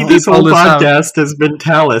 Actually, this whole podcast has been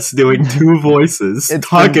Talus doing two voices,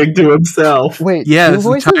 talking to himself. Wait, yes, two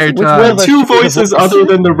voices? Two voices other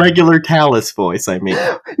than the regular Talus voice, I mean.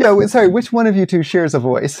 Yeah, sorry, which one of you two shares a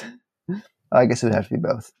voice? I guess it would have to be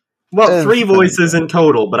both. Well, three voices in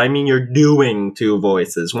total, but I mean you're doing two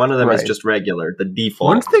voices. One of them is just regular, the default.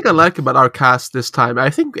 One thing I like about our cast this time, I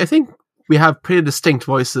think we have pretty distinct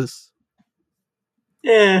voices.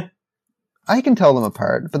 Yeah. I can tell them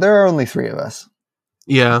apart, but there are only three of us.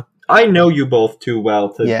 Yeah. I know you both too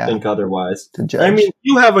well to think otherwise. To judge. I mean,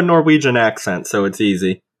 you have a Norwegian accent, so it's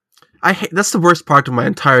easy. That's the worst part of my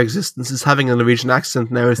entire existence, is having a Norwegian accent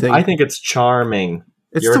and everything. I think it's charming.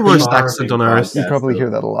 It's the worst accent on Earth. You probably hear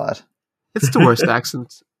that a lot. It's the worst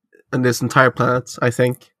accent on this entire planet, I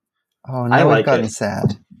think. Oh, now I've gotten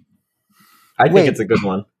sad. I think it's a good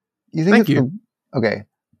one. You think okay.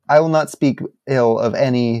 I will not speak ill of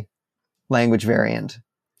any language variant.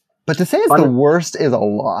 But to say it's the worst is a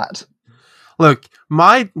lot. Look,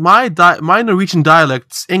 my Norwegian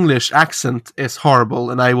dialect's English accent is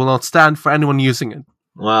horrible, and I will not stand for anyone using it.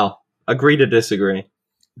 Well, agree to disagree.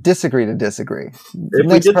 Disagree to disagree. If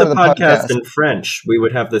we did the podcast in French, we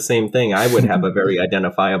would have the same thing. I would have a very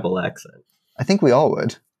identifiable accent. I think we all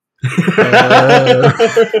would.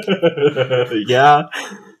 Yeah.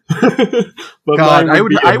 But God, I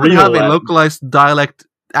would have a localized dialect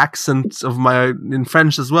accent of in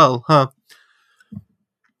French as well, huh?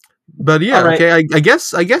 But yeah, right. Okay. I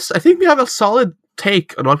guess I think we have a solid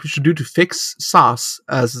take on what we should do to fix sauce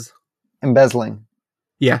as embezzling.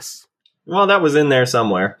 Yes. Well, that was in there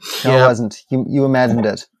somewhere. No, it wasn't. You imagined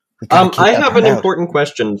it. I have an important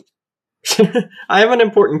question. I have an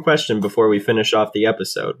important question before we finish off the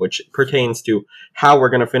episode, which pertains to how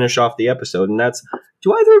we're going to finish off the episode, and that's: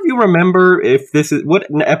 do either of you remember if this is what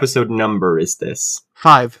episode number is this?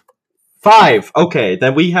 5. 5. Okay,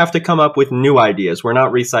 then we have to come up with new ideas. We're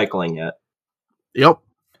not recycling yet. Yep.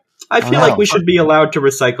 I feel like we should be allowed to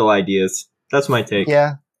recycle ideas. That's my take.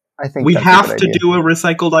 Yeah, I think we have to do a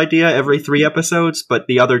recycled idea every 3 episodes, but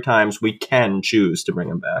the other times we can choose to bring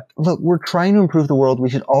them back. Look, we're trying to improve the world. We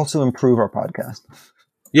should also improve our podcast.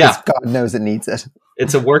 Yeah. God knows it needs it.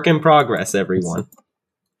 It's a work in progress, everyone.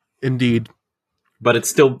 Indeed. But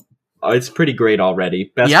it's pretty great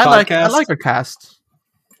already. Best podcast? I like our cast.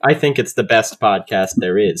 I think it's the best podcast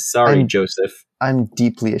there is. Sorry, Joseph. I'm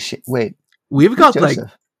deeply ashamed. Wait. We've got Joseph? Like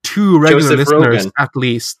 2 regular Joseph listeners Rogan. at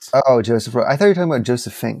least. Oh, Joseph Rogan. I thought you were talking about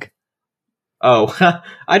Joseph Fink. Oh,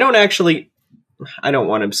 I don't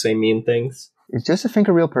want to say mean things. Is Joseph Fink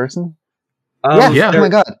a real person? Yeah. Oh my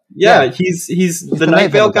god. Yeah, he's the Night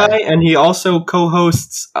Vale guy, and he also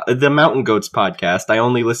co-hosts the Mountain Goats podcast. I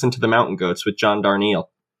only listen to the Mountain Goats with John Darnielle.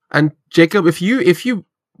 And Jacob, if you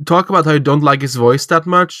talk about how you don't like his voice that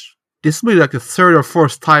much, this will be like the 3rd or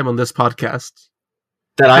 4th time on this podcast.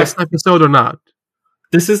 First episode or not.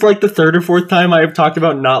 This is like the 3rd or 4th time I have talked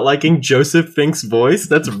about not liking Joseph Fink's voice.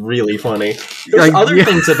 That's really funny. There's other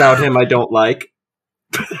things about him I don't like.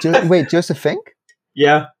 Wait, Joseph Fink?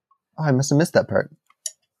 Yeah. Oh, I must have missed that part.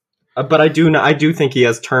 But I do think he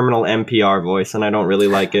has terminal NPR voice, and I don't really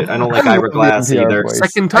like it. I don't like Ira Glass either. Voice.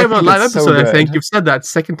 Second time on a live episode, I think you've said that.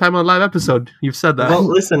 Second time on a live episode, you've said that. Well,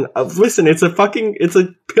 listen, it's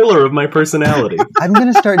a pillar of my personality. I'm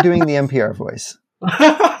going to start doing the NPR voice.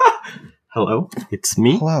 Hello, it's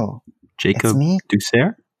me. Hello, Jacob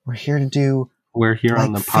Dussert. We're here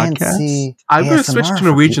on the podcast. I'm going to switch to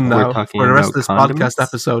Norwegian now for the rest of this podcast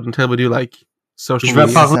episode until we do like social media. Je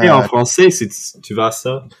vais parler en français si tu vas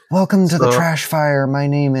ça. Welcome to the Trash Fire. My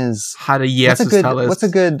name is... What's a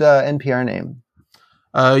good NPR name?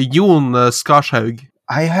 Jon Skarshaug.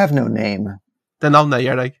 I have no name. Det navnet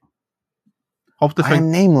gir deg. I'm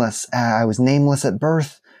nameless. I was nameless at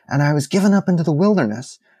birth, and I was given up into the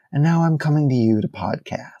wilderness, and now I'm coming to you to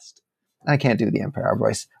podcast. I can't do the NPR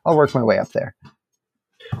voice. I'll work my way up there.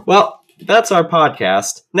 Well, that's our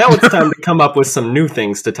podcast. Now it's time to come up with some new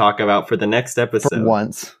things to talk about for the next episode. For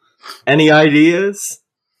once. Any ideas?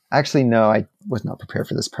 Actually, no, I was not prepared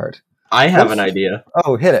for this part. I have an idea.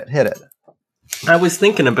 Oh, hit it. I was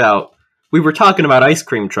thinking we were talking about ice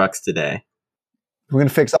cream trucks today. We're going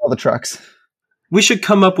to fix all the trucks. We should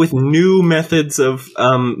come up with new methods of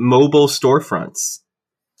mobile storefronts.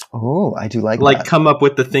 Oh, I do like that. Like, come up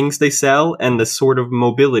with the things they sell and the sort of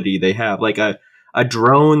mobility they have. Like a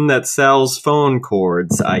drone that sells phone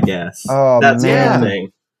cords, I guess. Oh, that's man. one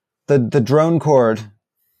thing. The drone cord.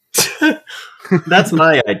 That's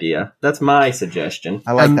my idea. That's my suggestion.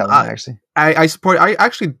 I like that one, actually. I support. I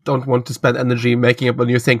actually don't want to spend energy making up a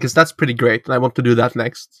new thing, because that's pretty great, and I want to do that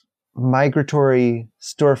next. migratory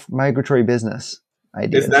business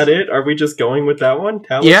ideas. Is that it? Are we just going with that one?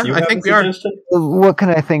 Talus, Yeah, you I have think a we are. suggestion? What can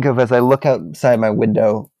I think of as I look outside my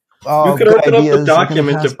window? Oh, You could good open up ideas the are gonna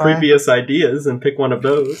document pass of by. previous ideas and pick one of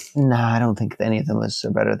those. Nah, I don't think any of them are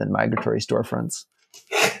better than migratory storefronts.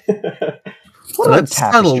 Well, What about that's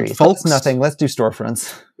settled, tapestries? folks. That's nothing. Let's do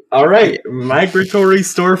storefronts. All right, migratory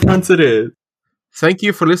storefronts it is. Thank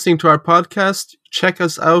you for listening to our podcast. Check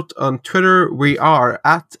us out on Twitter. We are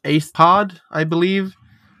at 8th Pod, I believe.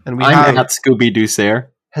 And we I'm have... at Scooby-Doo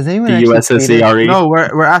Sayre. Has anyone actually tweeted? DUSSERE. No,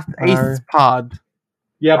 we're at 8th Pod.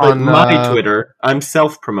 Yeah, but on, my Twitter, I'm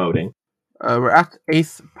self-promoting. We're at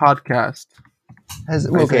 8th Podcast.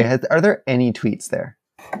 Are there any tweets there?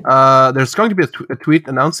 There's going to be a tweet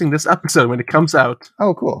announcing this episode when it comes out.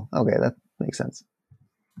 Oh, cool. Okay, that makes sense.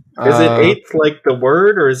 Is it 8th like the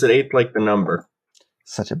word, or is it 8th like the number?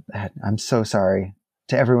 Such a bad... I'm so sorry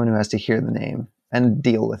to everyone who has to hear the name and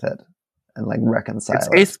deal with it and like reconcile It's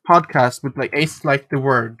it. 8th Podcast with like 8th like the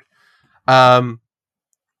word. And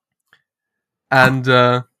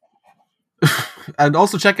and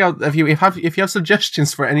also check out if you have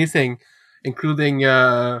suggestions for anything, including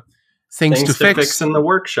things to fix in the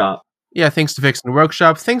workshop. Yeah, things to fix in the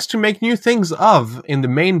workshop, things to make new things of in the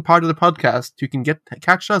main part of the podcast. You can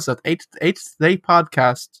catch us at 8th Day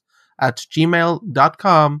Podcast at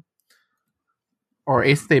gmail.com or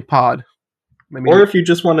 8th Day Pod. Or if you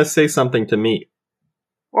just want to say something to me.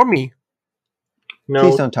 Or me. No,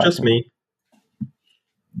 Please don't talk just to me.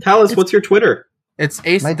 Talus, what's your Twitter? It's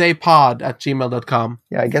 8th Day Pod at gmail.com.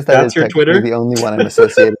 Yeah, I guess That's is your technically Twitter? the only one I'm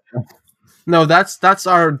associated with. No, that's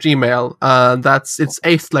our Gmail. It's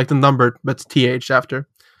 8th like the number, but TH after.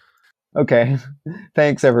 Okay.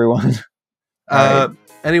 Thanks, everyone. Right.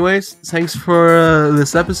 Anyways, thanks for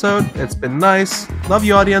this episode. It's been nice. Love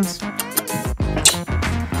you, audience.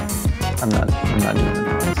 I'm not doing that.